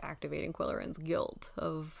it's just activating Quilloran's guilt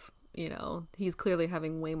of, you know, he's clearly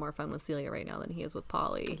having way more fun with Celia right now than he is with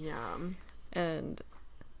Polly. Yeah. And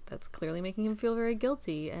that's clearly making him feel very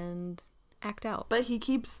guilty and act out. But he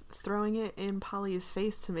keeps throwing it in Polly's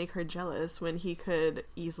face to make her jealous, when he could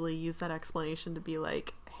easily use that explanation to be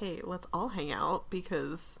like, hey, let's all hang out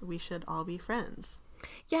because we should all be friends.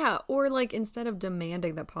 Yeah, or like, instead of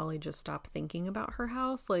demanding that Polly just stop thinking about her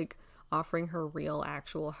house, like offering her real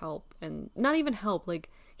actual help, and not even help, like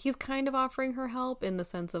he's kind of offering her help in the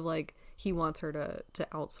sense of like he wants her to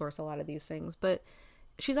outsource a lot of these things, but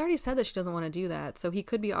she's already said that she doesn't want to do that, so he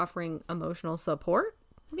could be offering emotional support,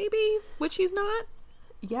 maybe, which he's not.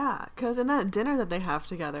 Yeah, because in that dinner that they have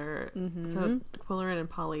together, so Quilloran and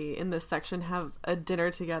Polly in this section have a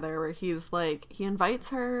dinner together where he's like, he invites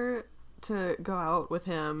her to go out with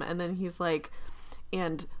him, and then he's like,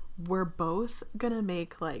 and we're both gonna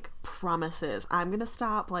make like promises. I'm gonna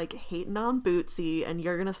stop like hating on Bootsy, and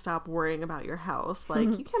you're gonna stop worrying about your house. Like,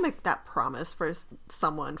 you can't make that promise for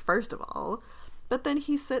someone, first of all. But then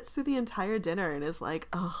he sits through the entire dinner and is like,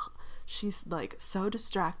 ugh, she's like so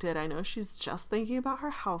distracted. I know she's just thinking about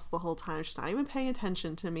her house the whole time. She's not even paying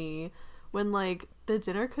attention to me. When like the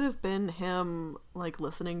dinner could have been him like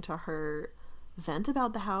listening to her vent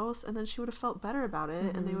about the house, and then she would have felt better about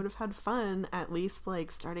it, and they would have had fun, at least like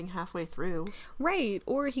starting halfway through. Right.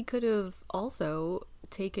 Or he could have also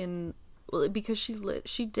taken, well, because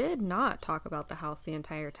she did not talk about the house the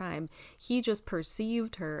entire time. He just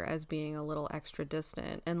perceived her as being a little extra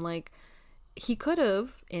distant, and like he could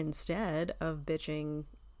have, instead of bitching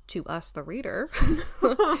to us the reader,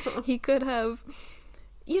 he could have,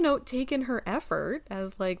 you know, taken her effort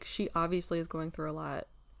as like, she obviously is going through a lot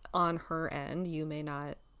on her end. You may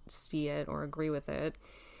not see it or agree with it,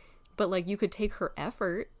 but like you could take her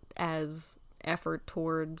effort as effort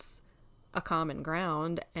towards a common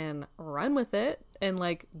ground and run with it and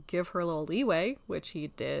like give her a little leeway, which he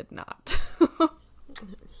did not.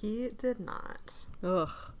 He did not.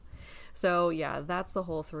 Ugh. So yeah, that's the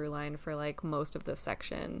whole through line for like most of this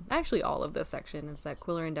section. Actually, all of this section is that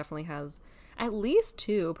Qwilleran definitely has at least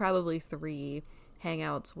 2, probably 3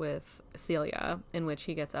 hangouts with Celia in which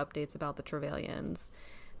he gets updates about the Trevelyan's.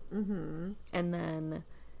 And then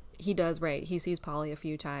he does, right, he sees Polly a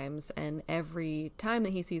few times, and every time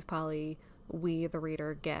that he sees Polly, we, the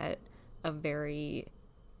reader, get a very,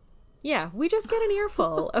 we just get an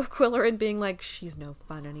earful of Qwilleran being like, she's no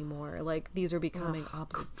fun anymore. Like, these are becoming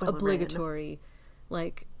obligatory,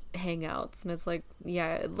 like, hangouts. And it's like,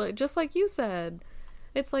 yeah, just like you said,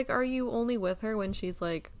 it's like, are you only with her when she's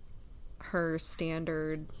like her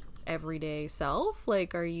standard everyday self?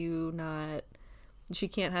 Like, are you not, she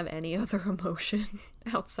can't have any other emotion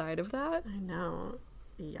outside of that? I know.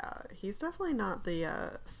 Yeah, he's definitely not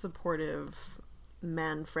the supportive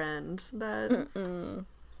man friend that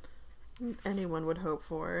anyone would hope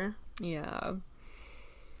for. Yeah.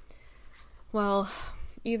 Well,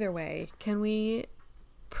 either way, can we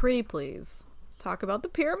pretty please talk about the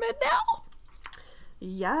pyramid now?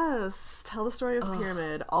 Yes, tell the story of the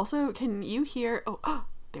pyramid. Also, can you hear... Oh,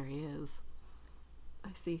 there he is. I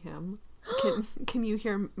see him. Can you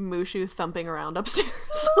hear Mushu thumping around upstairs?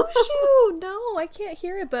 Mushu! No, I can't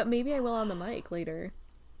hear it, but maybe I will on the mic later.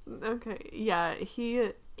 Okay, yeah,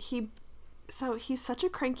 so he's such a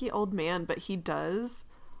cranky old man, but he does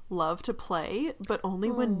love to play, but only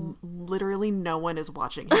when literally no one is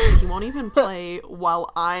watching him. He won't even play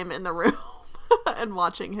while I'm in the room and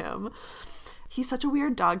watching him. He's such a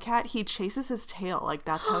weird dog cat. He chases his tail. Like,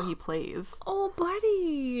 that's how he plays. Oh,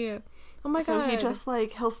 buddy. Oh my god. So he just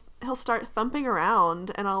like, he'll start thumping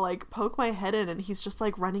around, and I'll like poke my head in, and he's just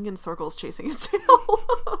like running in circles chasing his tail.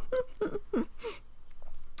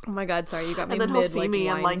 Oh my god, sorry, you got me and then mid, he'll see like, me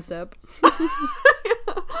wine and like sip.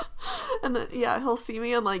 And then he'll see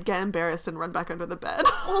me and like get embarrassed and run back under the bed.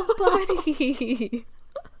 Oh, buddy.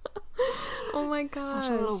 Oh my gosh.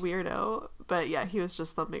 Such a little weirdo. But yeah, he was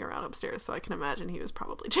just thumping around upstairs, so I can imagine he was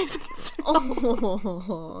probably chasing his tail.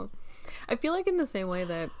 Oh. I feel like in the same way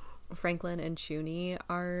that Franklin and Chuni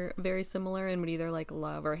are very similar and would either like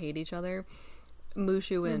love or hate each other,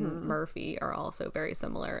 Mushu and Murphy are also very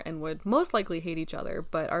similar and would most likely hate each other,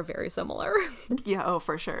 but are very similar. Yeah, oh,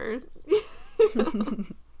 for sure.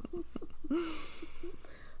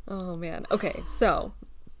 Oh man. Okay, so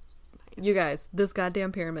you guys, this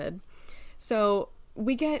goddamn pyramid. So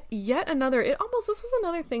we get yet another, this was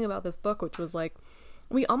another thing about this book, which was like,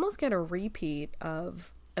 we almost get a repeat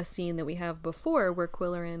of a scene that we have before where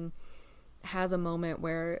Qwilleran has a moment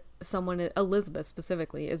where someone, Elizabeth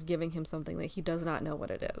specifically, is giving him something that he does not know what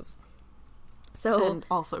it is. So, and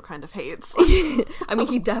also kind of hates. I mean,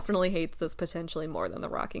 he definitely hates this potentially more than the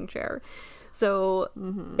rocking chair. So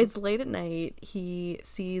it's late at night. He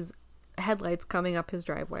sees headlights coming up his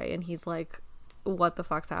driveway, and he's like, what the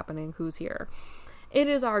fuck's happening? Who's here? It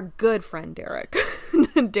is our good friend Derek.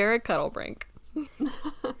 Derek Cuddlebrink.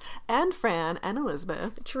 And Fran and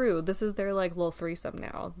Elizabeth. True. This is their like little threesome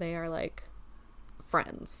now. They are like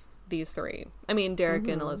friends, these three. I mean, Derek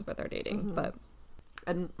and Elizabeth are dating, but...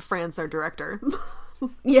 And Fran's their director.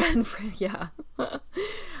 Yeah, and yeah.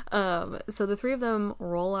 So the three of them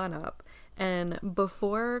roll on up, and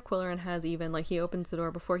before Qwilleran has even, like, he opens the door,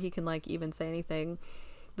 before he can, like, even say anything,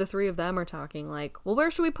 the three of them are talking, like, well, where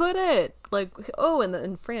should we put it? Like, oh,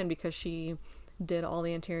 and Fran, because she did all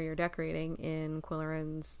the interior decorating in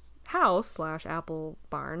Qwilleran's house / apple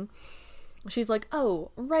barn, she's like,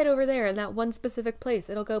 oh, right over there in that one specific place,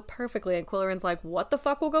 it'll go perfectly. And Quilloran's like, what the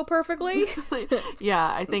fuck will go perfectly?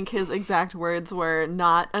 Yeah, I think his exact words were,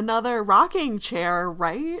 not another rocking chair,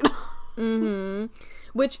 right? Mm-hmm.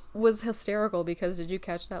 Which was hysterical, because did you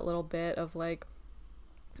catch that little bit of like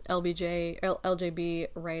LJB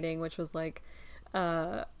writing, which was like,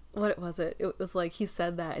 what was it? It was like he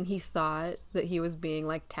said that and he thought that he was being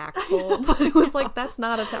like tactful, but it was like, that's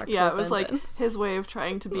not a tactful Yeah, it was sentence. like his way of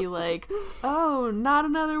trying to be like, oh, not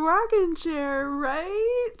another rocking chair,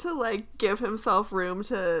 right? To like give himself room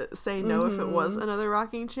to say no if it was another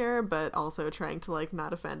rocking chair, but also trying to like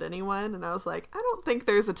not offend anyone. And I was like, I don't think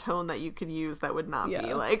there's a tone that you could use that would not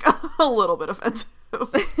be like a little bit offensive.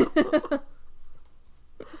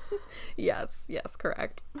 Yes,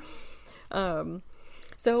 correct.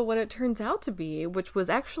 So what it turns out to be, which was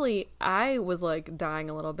actually, I was like dying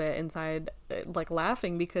a little bit inside, like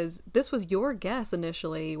laughing, because this was your guess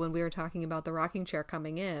initially when we were talking about the rocking chair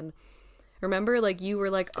coming in. Remember, like you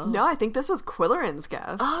were like, oh. No, I think this was Quilloran's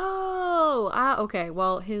guess. Oh, okay.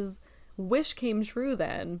 Well, his wish came true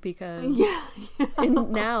then, because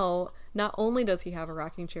and now not only does he have a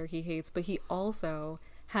rocking chair he hates, but he also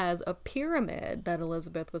has a pyramid that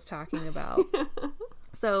Elizabeth was talking about.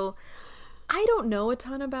 So I don't know a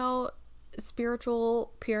ton about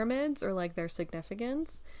spiritual pyramids or like their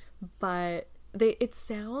significance, but it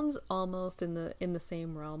sounds almost in the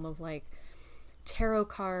same realm of like tarot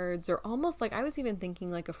cards, or almost like, I was even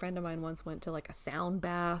thinking like a friend of mine once went to like a sound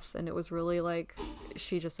bath, and it was really like,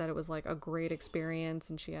 she just said it was like a great experience,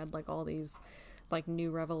 and she had like all these like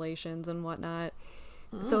new revelations and whatnot.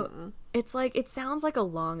 So it's like, it sounds like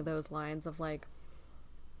along those lines of like,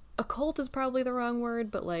 occult is probably the wrong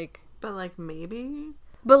word, but like maybe.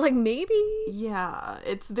 Yeah,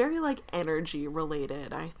 it's very like energy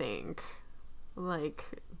related, I think.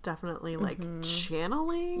 Like definitely like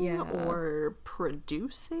channeling or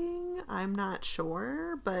producing. I'm not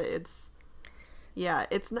sure, but it's not,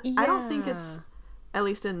 I don't think it's, at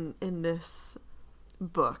least in this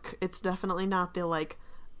book, it's definitely not the like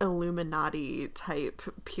Illuminati type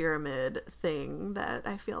pyramid thing that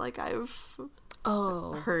I feel like I've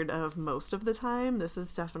heard of most of the time. This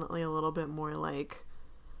is definitely a little bit more like,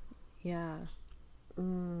 I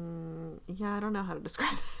don't know how to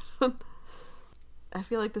describe it. I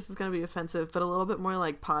feel like this is going to be offensive, but a little bit more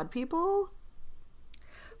like pod people.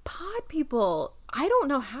 Pod people. I don't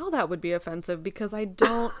know how that would be offensive, because I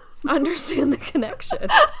don't understand the connection.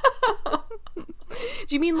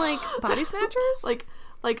 Do you mean like body snatchers?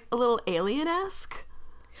 Like a little alien-esque?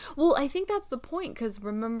 Well, I think that's the point, because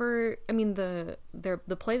remember, I mean, the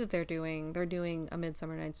play that they're doing A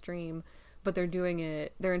Midsummer Night's Dream, but they're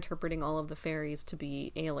interpreting all of the fairies to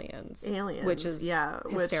be aliens, which is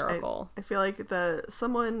hysterical. I feel like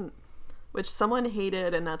someone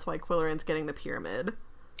hated, and that's why Quilloran's getting the pyramid.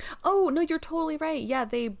 Oh, no, you're totally right. Yeah,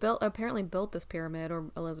 they apparently built this pyramid,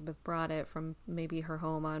 or Elizabeth brought it from maybe her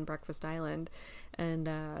home on Breakfast Island, and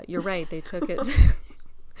you're right, they took it.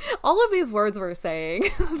 All of these words we're saying,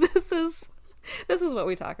 this is what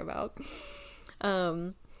we talk about.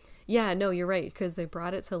 Yeah, no, you're right, because they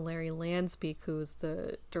brought it to Larry Lanspeak, who's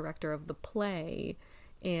the director of the play,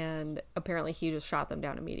 and apparently he just shot them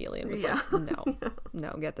down immediately and was like,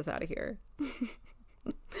 no, get this out of here.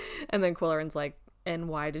 And then Quilloran's like, and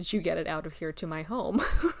why did you get it out of here to my home?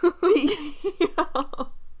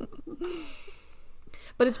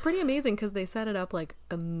 But it's pretty amazing, because they set it up like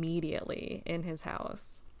immediately in his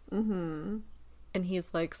house. And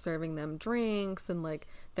he's like serving them drinks, and like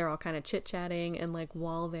they're all kind of chit-chatting, and like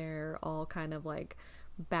while they're all kind of like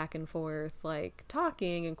back and forth like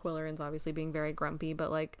talking, and Quilloran's obviously being very grumpy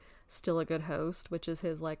but like still a good host, which is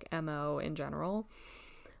his like MO in general,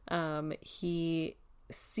 he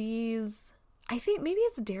sees, I think maybe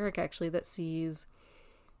it's Derek actually that sees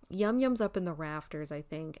Yum Yum's up in the rafters, I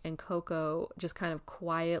think, and Coco just kind of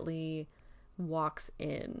quietly walks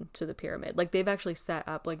in to the pyramid. Like they've actually set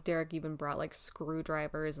up, like Derek even brought like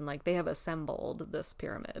screwdrivers, and like they have assembled this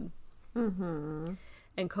pyramid. And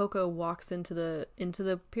Coco walks into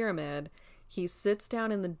the pyramid. He sits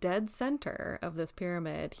down in the dead center of this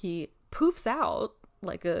pyramid. He poofs out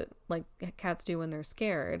like cats do when they're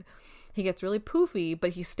scared. He gets really poofy,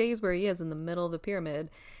 but he stays where he is in the middle of the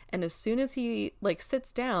pyramid. And as soon as he like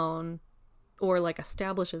sits down or like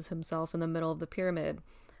establishes himself in the middle of the pyramid,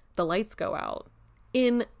 the lights go out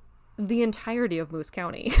in the entirety of Moose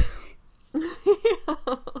County.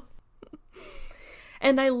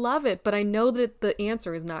 And I love it, but I know that the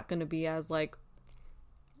answer is not going to be as like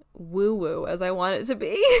woo-woo as I want it to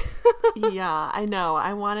be. Yeah, I know.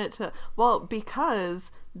 I want it to, well,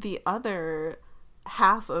 because the other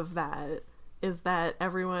half of that is that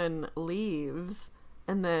everyone leaves,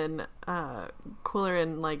 and then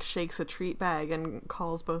Quillerin like shakes a treat bag and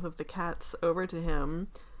calls both of the cats over to him,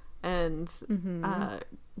 and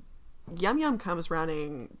Yum Yum comes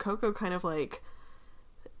running. Coco kind of like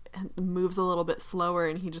moves a little bit slower,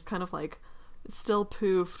 and he just kind of like, still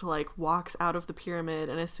poofed, like walks out of the pyramid,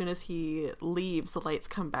 and as soon as he leaves, the lights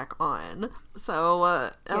come back on.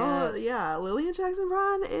 So yeah, Lillian Jackson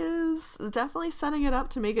Braun is definitely setting it up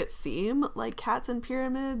to make it seem like cats and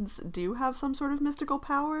pyramids do have some sort of mystical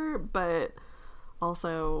power, but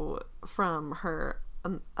also from her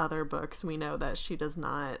other books we know that she does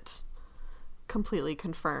not completely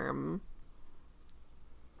confirm.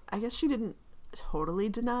 I guess she didn't totally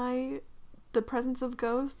deny the presence of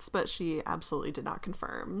ghosts, but she absolutely did not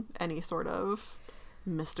confirm any sort of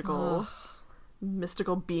mystical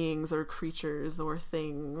beings or creatures or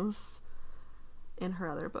things in her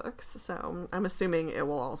other books. So I'm assuming it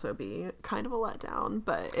will also be kind of a letdown,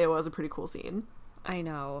 but it was a pretty cool scene. I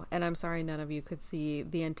know, and I'm sorry none of you could see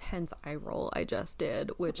the intense eye roll I just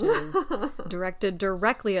did, which is directed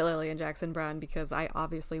directly at Lillian Jackson Braun, because I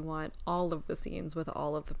obviously want all of the scenes with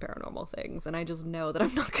all of the paranormal things, and I just know that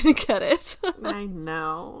I'm not going to get it. I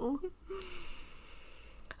know.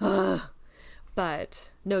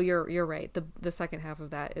 But no, you're right. The second half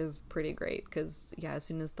of that is pretty great, because yeah, as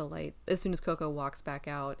soon as Coco walks back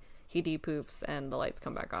out, he depoofs and the lights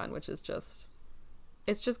come back on, which is just.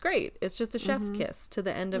 It's just great. It's just a chef's kiss to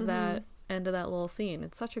the end of that little scene.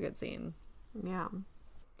 It's such a good scene. Yeah.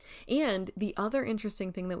 And the other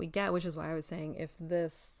interesting thing that we get, which is why I was saying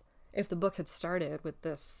if the book had started with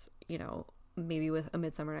this, you know, maybe with A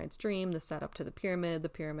Midsummer Night's Dream, the setup to the pyramid,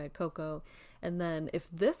 Coco, and then if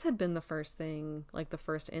this had been the first thing, like the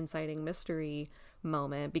first inciting mystery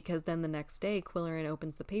moment, because then the next day Quillerin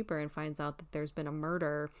opens the paper and finds out that there's been a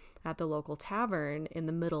murder at the local tavern in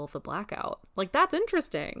the middle of the blackout. Like, that's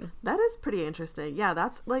interesting. That is pretty interesting. Yeah,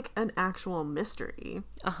 that's like an actual mystery.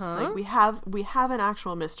 Like we have an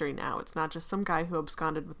actual mystery now. It's not just some guy who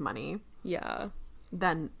absconded with money. Yeah.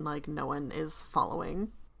 Then like no one is following.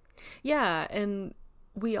 Yeah, and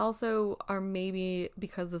we also are, maybe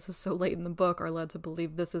because this is so late in the book, are led to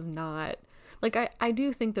believe this is not, like, I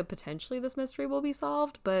do think that potentially this mystery will be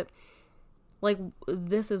solved, but like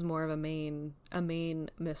this is more of a main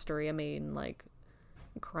mystery, a main like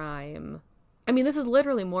crime. I mean, this is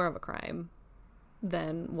literally more of a crime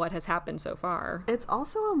than what has happened so far. It's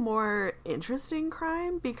also a more interesting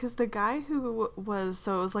crime because the guy who it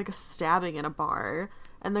was like a stabbing in a bar,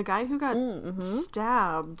 and the guy who got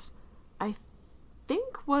stabbed, I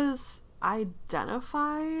think was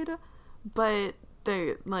identified, but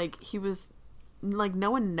he was like,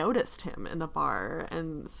 no one noticed him in the bar,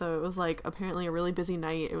 and so it was like apparently a really busy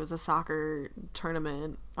night. It was a soccer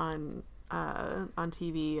tournament on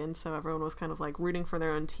TV, and so everyone was kind of like rooting for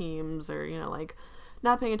their own teams, or, you know, like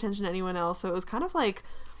not paying attention to anyone else. So it was kind of like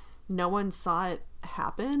no one saw it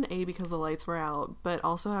happen, because the lights were out, but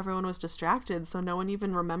also everyone was distracted, so no one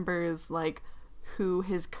even remembers like who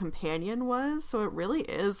his companion was. So it really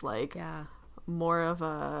is like more of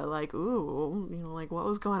a like, ooh, you know, like what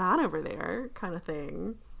was going on over there kind of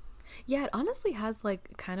thing. Yeah, it honestly has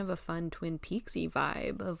like kind of a fun Twin Peaksy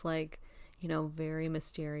vibe of like, you know, very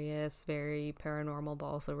mysterious, very paranormal, but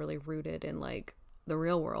also really rooted in like the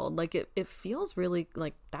real world. Like it feels really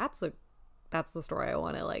like that's the story I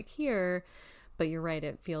want to like hear. But you're right,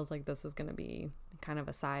 it feels like this is going to be kind of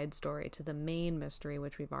a side story to the main mystery,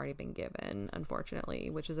 which we've already been given, unfortunately,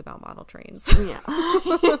 which is about model trains. Yeah.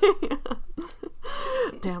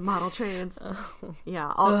 Damn model trains.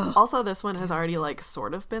 Yeah. Also, this one has already like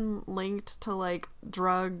sort of been linked to like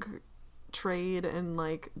drug trade and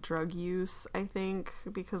like drug use, I think,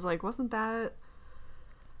 because like wasn't that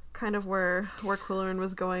kind of where Quillerin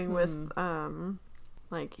was going with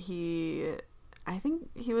like I think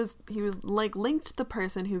he was like linked to the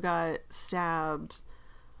person who got stabbed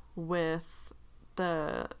with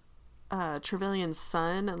the Trevelyan's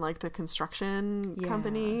son and like the construction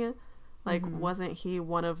company. Like wasn't he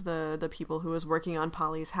one of the people who was working on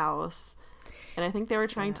Polly's house? And I think they were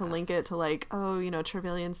trying to link it to like, oh, you know,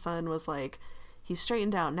 Trevelyan's son was like, he's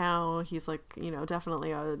straightened out now. He's like, you know,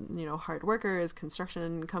 definitely a, you know, hard worker. His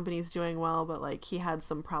construction company's doing well, but like he had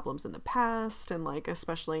some problems in the past, and like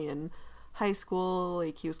especially in high school,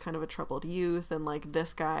 like he was kind of a troubled youth, and like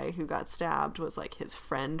this guy who got stabbed was like his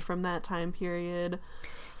friend from that time period.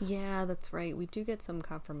 Yeah, that's right. We do get some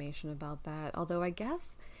confirmation about that. Although I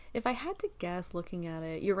guess if I had to guess looking at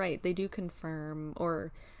it, you're right. They do confirm,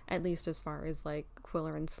 or at least as far as like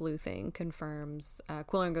Quillerin sleuthing confirms,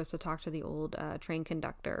 Quillerin goes to talk to the old train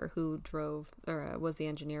conductor who drove or was the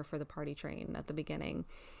engineer for the party train at the beginning.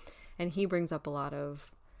 and he brings up a lot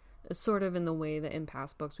of, sort of in the way that in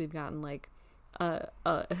past books we've gotten like a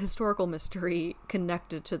historical mystery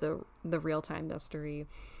connected to the real-time mystery.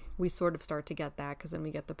 We sort of start to get that, because then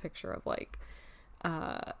we get the picture of like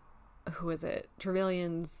who is it,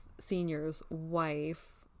 Trevelyan Senior's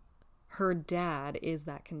wife, her dad is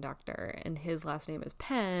that conductor, and his last name is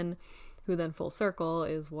Penn, who then full circle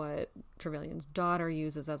is what Trevelyan's daughter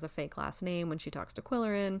uses as a fake last name when she talks to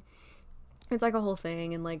Quillerin. It's like a whole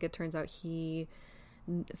thing, and like it turns out he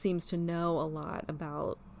seems to know a lot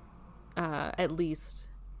about, at least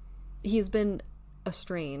he's been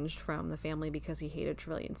estranged from the family because he hated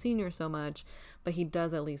Trevelyan Senior so much, but he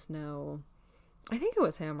does at least know, I think it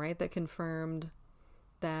was him, right, that confirmed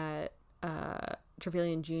that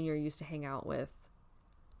Trevelyan Jr. used to hang out with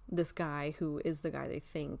this guy who is the guy they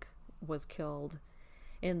think was killed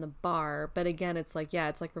in the bar. But again, it's like, yeah,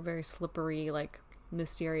 it's like a very slippery, like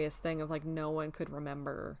mysterious thing of like no one could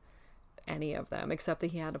remember any of them except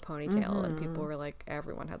that he had a ponytail, and people were like,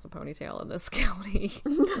 everyone has a ponytail in this county.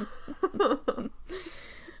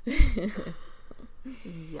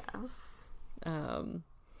 Yes.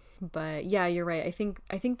 But yeah, you're right. I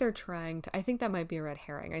think they're trying to, I think that might be a red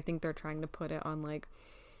herring. I think they're trying to put it on like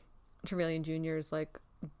Trevelyan Jr.'s like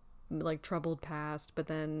troubled past, but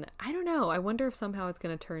then I don't know. I wonder if somehow it's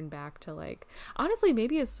going to turn back to like, honestly,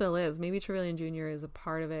 maybe it still is. Maybe Trevelyan Jr. is a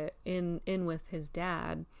part of it in with his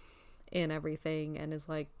dad in everything, and is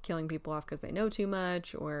like killing people off because they know too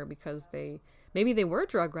much, or because maybe they were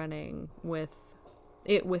drug running with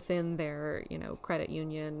it within their, you know, credit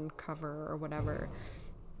union cover or whatever.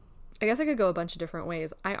 I guess I could go a bunch of different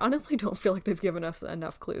ways. I honestly don't feel like they've given us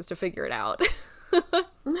enough clues to figure it out.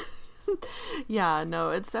 Yeah, no,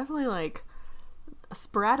 it's definitely like a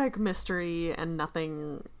sporadic mystery and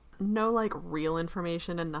nothing, no like real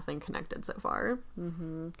information and nothing connected so far.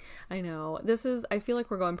 I know. I feel like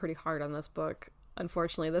we're going pretty hard on this book,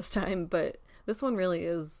 unfortunately, this time, but this one really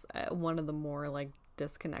is one of the more like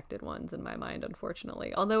disconnected ones in my mind,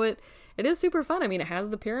 unfortunately. Although it is super fun. I mean, it has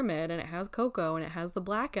the pyramid, and it has Coco, and it has the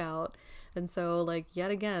blackout, and so like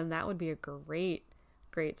yet again, that would be a great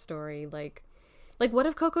story. Like what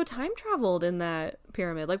if Coco time traveled in that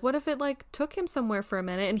pyramid? Like what if it like took him somewhere for a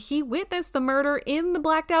minute and he witnessed the murder in the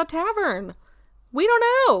blacked out tavern? We don't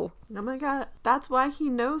know. Oh my god, that's why he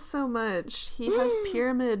knows so much. He has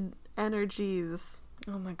pyramid energies.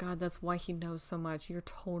 Oh my god, that's why he knows so much. You're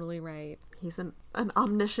totally right. He's an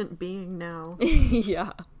omniscient being now.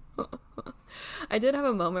 Yeah. I did have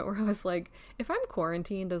a moment where I was like, if I'm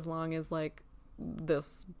quarantined as long as like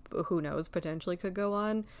this, who knows, potentially could go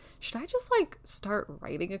on, should I just like start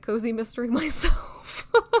writing a cozy mystery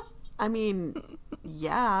myself? I mean,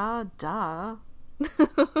 yeah, duh.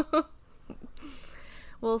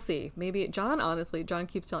 We'll see. Maybe John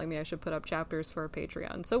keeps telling me I should put up chapters for a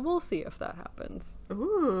Patreon, so we'll see if that happens.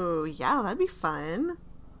 Ooh, yeah, that'd be fun.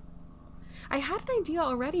 I had an idea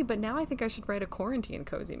already, but now I think I should write a quarantine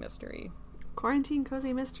cozy mystery. Quarantine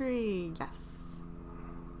cozy mystery, yes.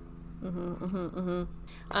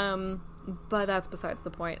 But that's besides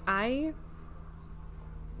the point. I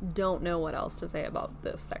don't know what else to say about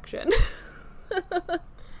this section.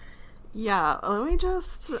 Yeah, I'm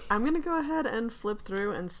gonna go ahead and flip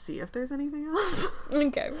through and see if there's anything else.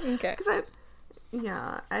 Okay. Because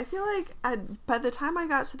I feel like by the time I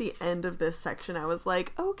got to the end of this section, I was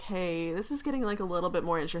like, okay, this is getting like a little bit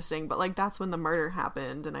more interesting, but like that's when the murder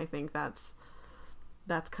happened, and I think that's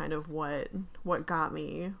kind of what got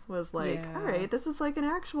me, was like, yeah. All right, this is like an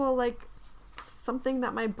actual like something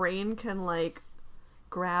that my brain can like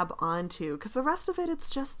grab onto, because the rest of it's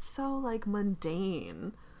just so like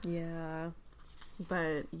mundane. Yeah.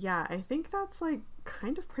 But yeah, I think that's like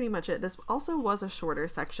kind of pretty much it. This also was a shorter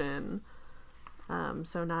section,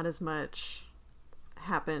 so not as much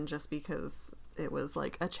happened just because it was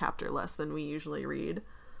like a chapter less than we usually read.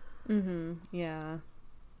 Yeah.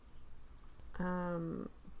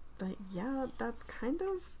 But yeah, that's kind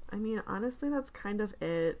of, I mean, honestly, that's kind of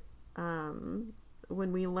it. When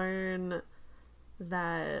we learn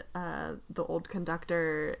that the old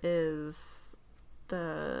conductor is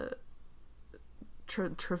the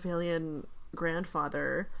Trevelyan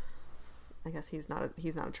grandfather. I guess he's not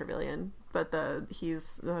a Trevelyan, but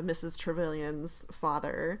he's Mrs. Trevelyan's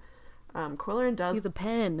father. Quillerin does. He's a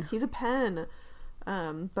Penn.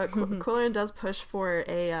 But Quillerin does push for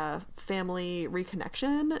a family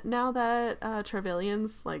reconnection now that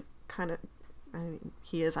Trevelyan's like kind of, I mean,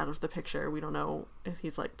 he is out of the picture. We don't know if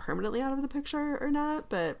he's like permanently out of the picture or not,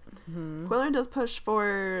 but Quillerin does push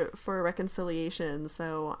for reconciliation.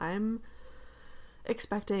 So I'm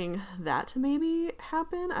expecting that to maybe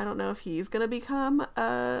happen. I don't know if he's gonna become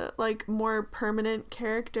a like more permanent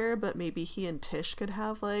character, but maybe he and Tish could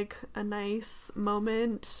have like a nice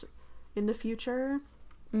moment in the future.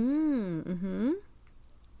 Mm-hmm.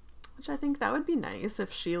 Which I think that would be nice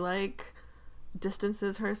if she like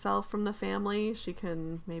distances herself from the family. She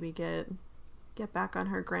can maybe get back on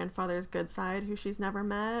her grandfather's good side, who she's never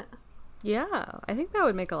met. Yeah, I think that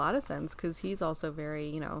would make a lot of sense because he's also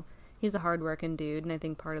very, he's a hardworking dude, and I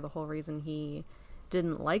think part of the whole reason he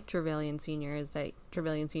didn't like Trevelyan Sr. is that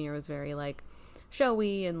Trevelyan Sr. was very, like,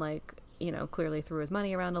 showy and, like, clearly threw his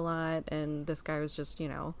money around a lot, and this guy was just,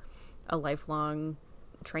 a lifelong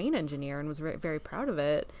train engineer and was very, very proud of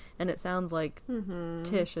it. And it sounds like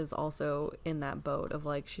Tish is also in that boat of,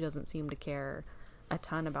 like, she doesn't seem to care a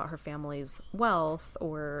ton about her family's wealth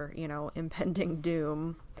or, impending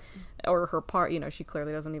doom or her part. She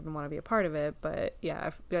clearly doesn't even want to be a part of it, but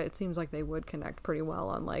yeah, it seems like they would connect pretty well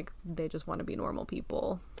on, like, they just want to be normal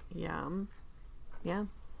people. Yeah,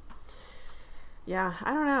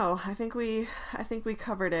 I don't know. I think we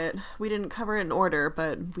covered it. We didn't cover it in order,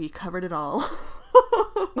 but we covered it all.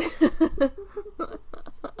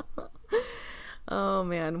 Oh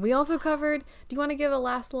man, we also covered, do you want to give a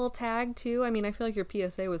last little tag too? I mean, I feel like your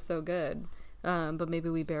PSA was so good, but maybe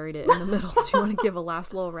we buried it in the middle. Do you want to give a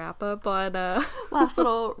last little wrap up on last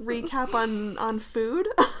little recap on food?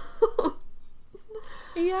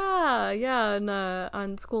 Yeah, and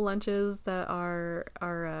on school lunches that are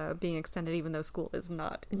being extended, even though school is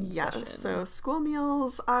not in session. So school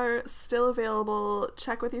meals are still available.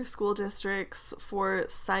 Check with your school districts for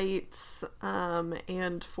sites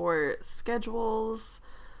and for schedules.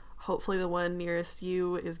 Hopefully the one nearest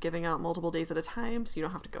you is giving out multiple days at a time, so you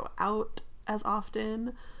don't have to go out as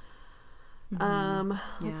often.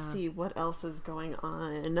 Let's see what else is going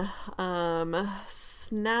on.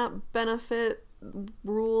 SNAP benefit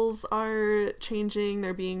rules are changing.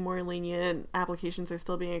 They're being more lenient. Applications are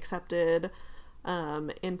still being accepted.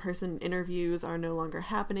 In-person interviews are no longer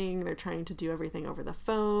happening. They're trying to do everything over the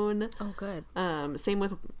phone. Oh, good. Same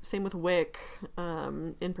with WIC.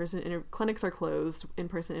 In-person clinics are closed.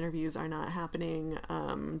 In-person interviews are not happening.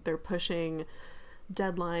 They're pushing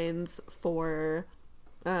deadlines for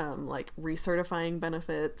like recertifying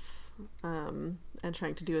benefits and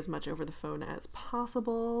trying to do as much over the phone as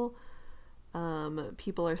possible.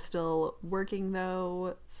 People are still working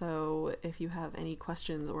though, so if you have any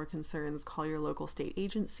questions or concerns, call your local state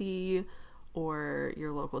agency or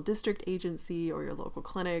your local district agency or your local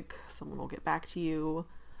clinic. Someone will get back to you.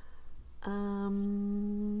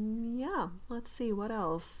 Yeah, let's see what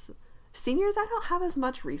else. Seniors, I don't have as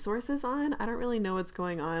much resources on. I don't really know what's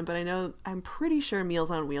going on, but I'm pretty sure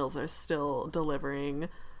Meals on Wheels are still delivering.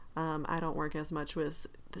 I don't work as much with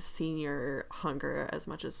the senior hunger as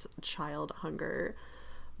much as child hunger,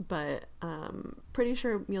 but pretty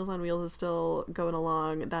sure Meals on Wheels is still going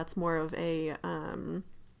along. That's more of a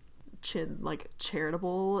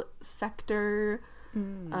charitable sector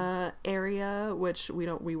area, which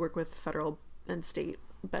we work with federal and state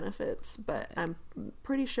benefits, but I'm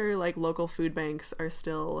pretty sure like local food banks are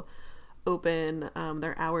still open.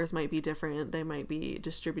 Their hours might be different. They might be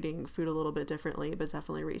distributing food a little bit differently, but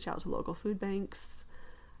definitely reach out to local food banks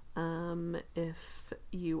if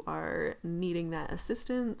you are needing that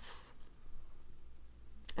assistance.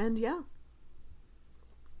 And yeah,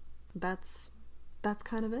 that's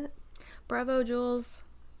kind of it. Bravo, Jules.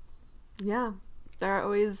 Yeah, there are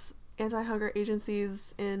always anti-hunger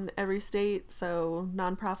agencies in every state, so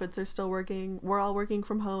nonprofits are still working. We're all working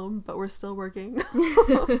from home, but we're still working.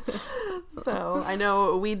 So I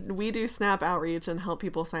know we do SNAP outreach and help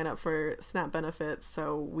people sign up for SNAP benefits,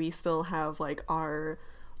 so we still have like our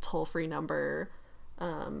toll-free number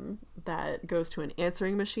that goes to an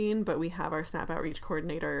answering machine, but we have our SNAP outreach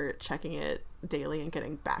coordinator checking it daily and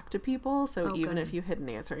getting back to people, so even if you hit an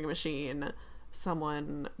answering machine,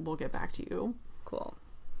 someone will get back to you. Cool.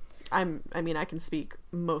 I can speak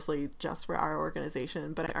mostly just for our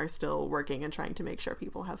organization, but are still working and trying to make sure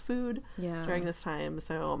people have food during this time.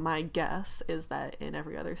 So my guess is that in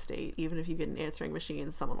every other state, even if you get an answering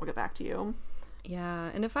machine, someone will get back to you.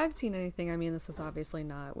 Yeah, and if I've seen anything, I mean, this is obviously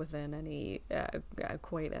not within any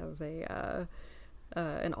quite as a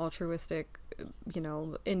an altruistic,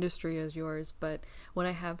 industry as yours, but when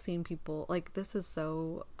I have seen people, like, this is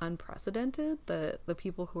so unprecedented that the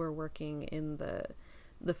people who are working in the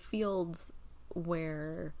fields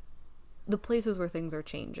where the places where things are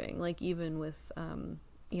changing, like even with and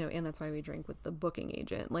that's why we drink with the booking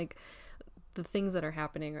agent, like the things that are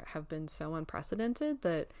happening have been so unprecedented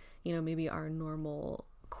that maybe our normal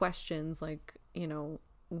questions, like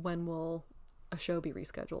when will a show be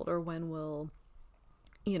rescheduled, or when will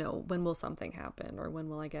you know, when will something happen, or when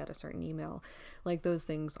will I get a certain email? Like, those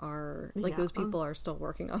things are, like, those people are still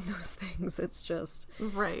working on those things. It's just,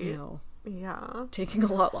 right, you know, yeah, taking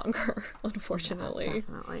a lot longer, unfortunately. Yeah,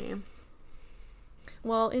 definitely.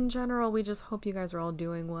 Well, in general, we just hope you guys are all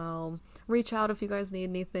doing well. Reach out if you guys need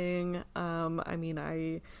anything. I mean,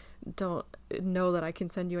 I don't know that I can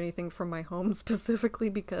send you anything from my home specifically,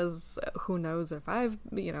 because who knows if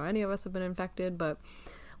any of us have been infected, but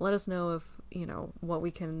let us know if, you know, what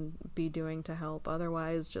we can be doing to help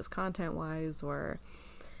otherwise, just content-wise or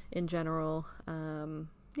in general.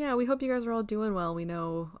 Yeah, we hope you guys are all doing well. We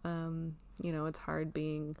know, you know, it's hard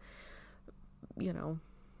being, you know,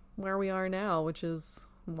 where we are now, which is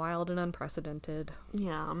wild and unprecedented.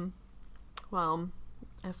 Yeah. Well,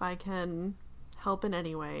 if I can help in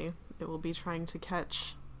any way, it will be trying to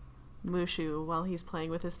catch Mushu while he's playing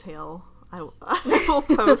with his tail. I will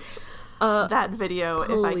post that video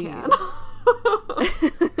please. if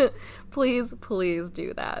I can. Please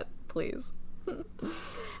do that. Please.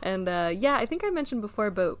 And yeah, I think I mentioned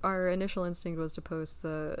before, but our initial instinct was to post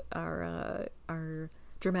our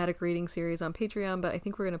dramatic reading series on Patreon, but I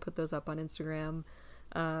think we're going to put those up on Instagram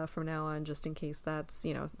from now on, just in case that's,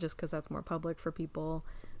 you know, just because that's more public for people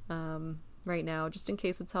right now, just in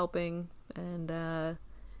case it's helping. And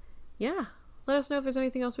yeah, let us know if there's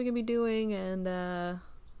anything else we can be doing. And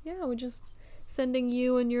yeah, we're just sending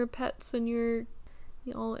you and your pets and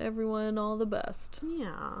everyone all the best.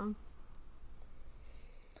 Yeah.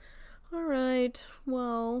 All right.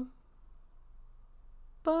 Well,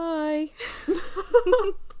 bye.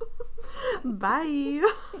 Bye.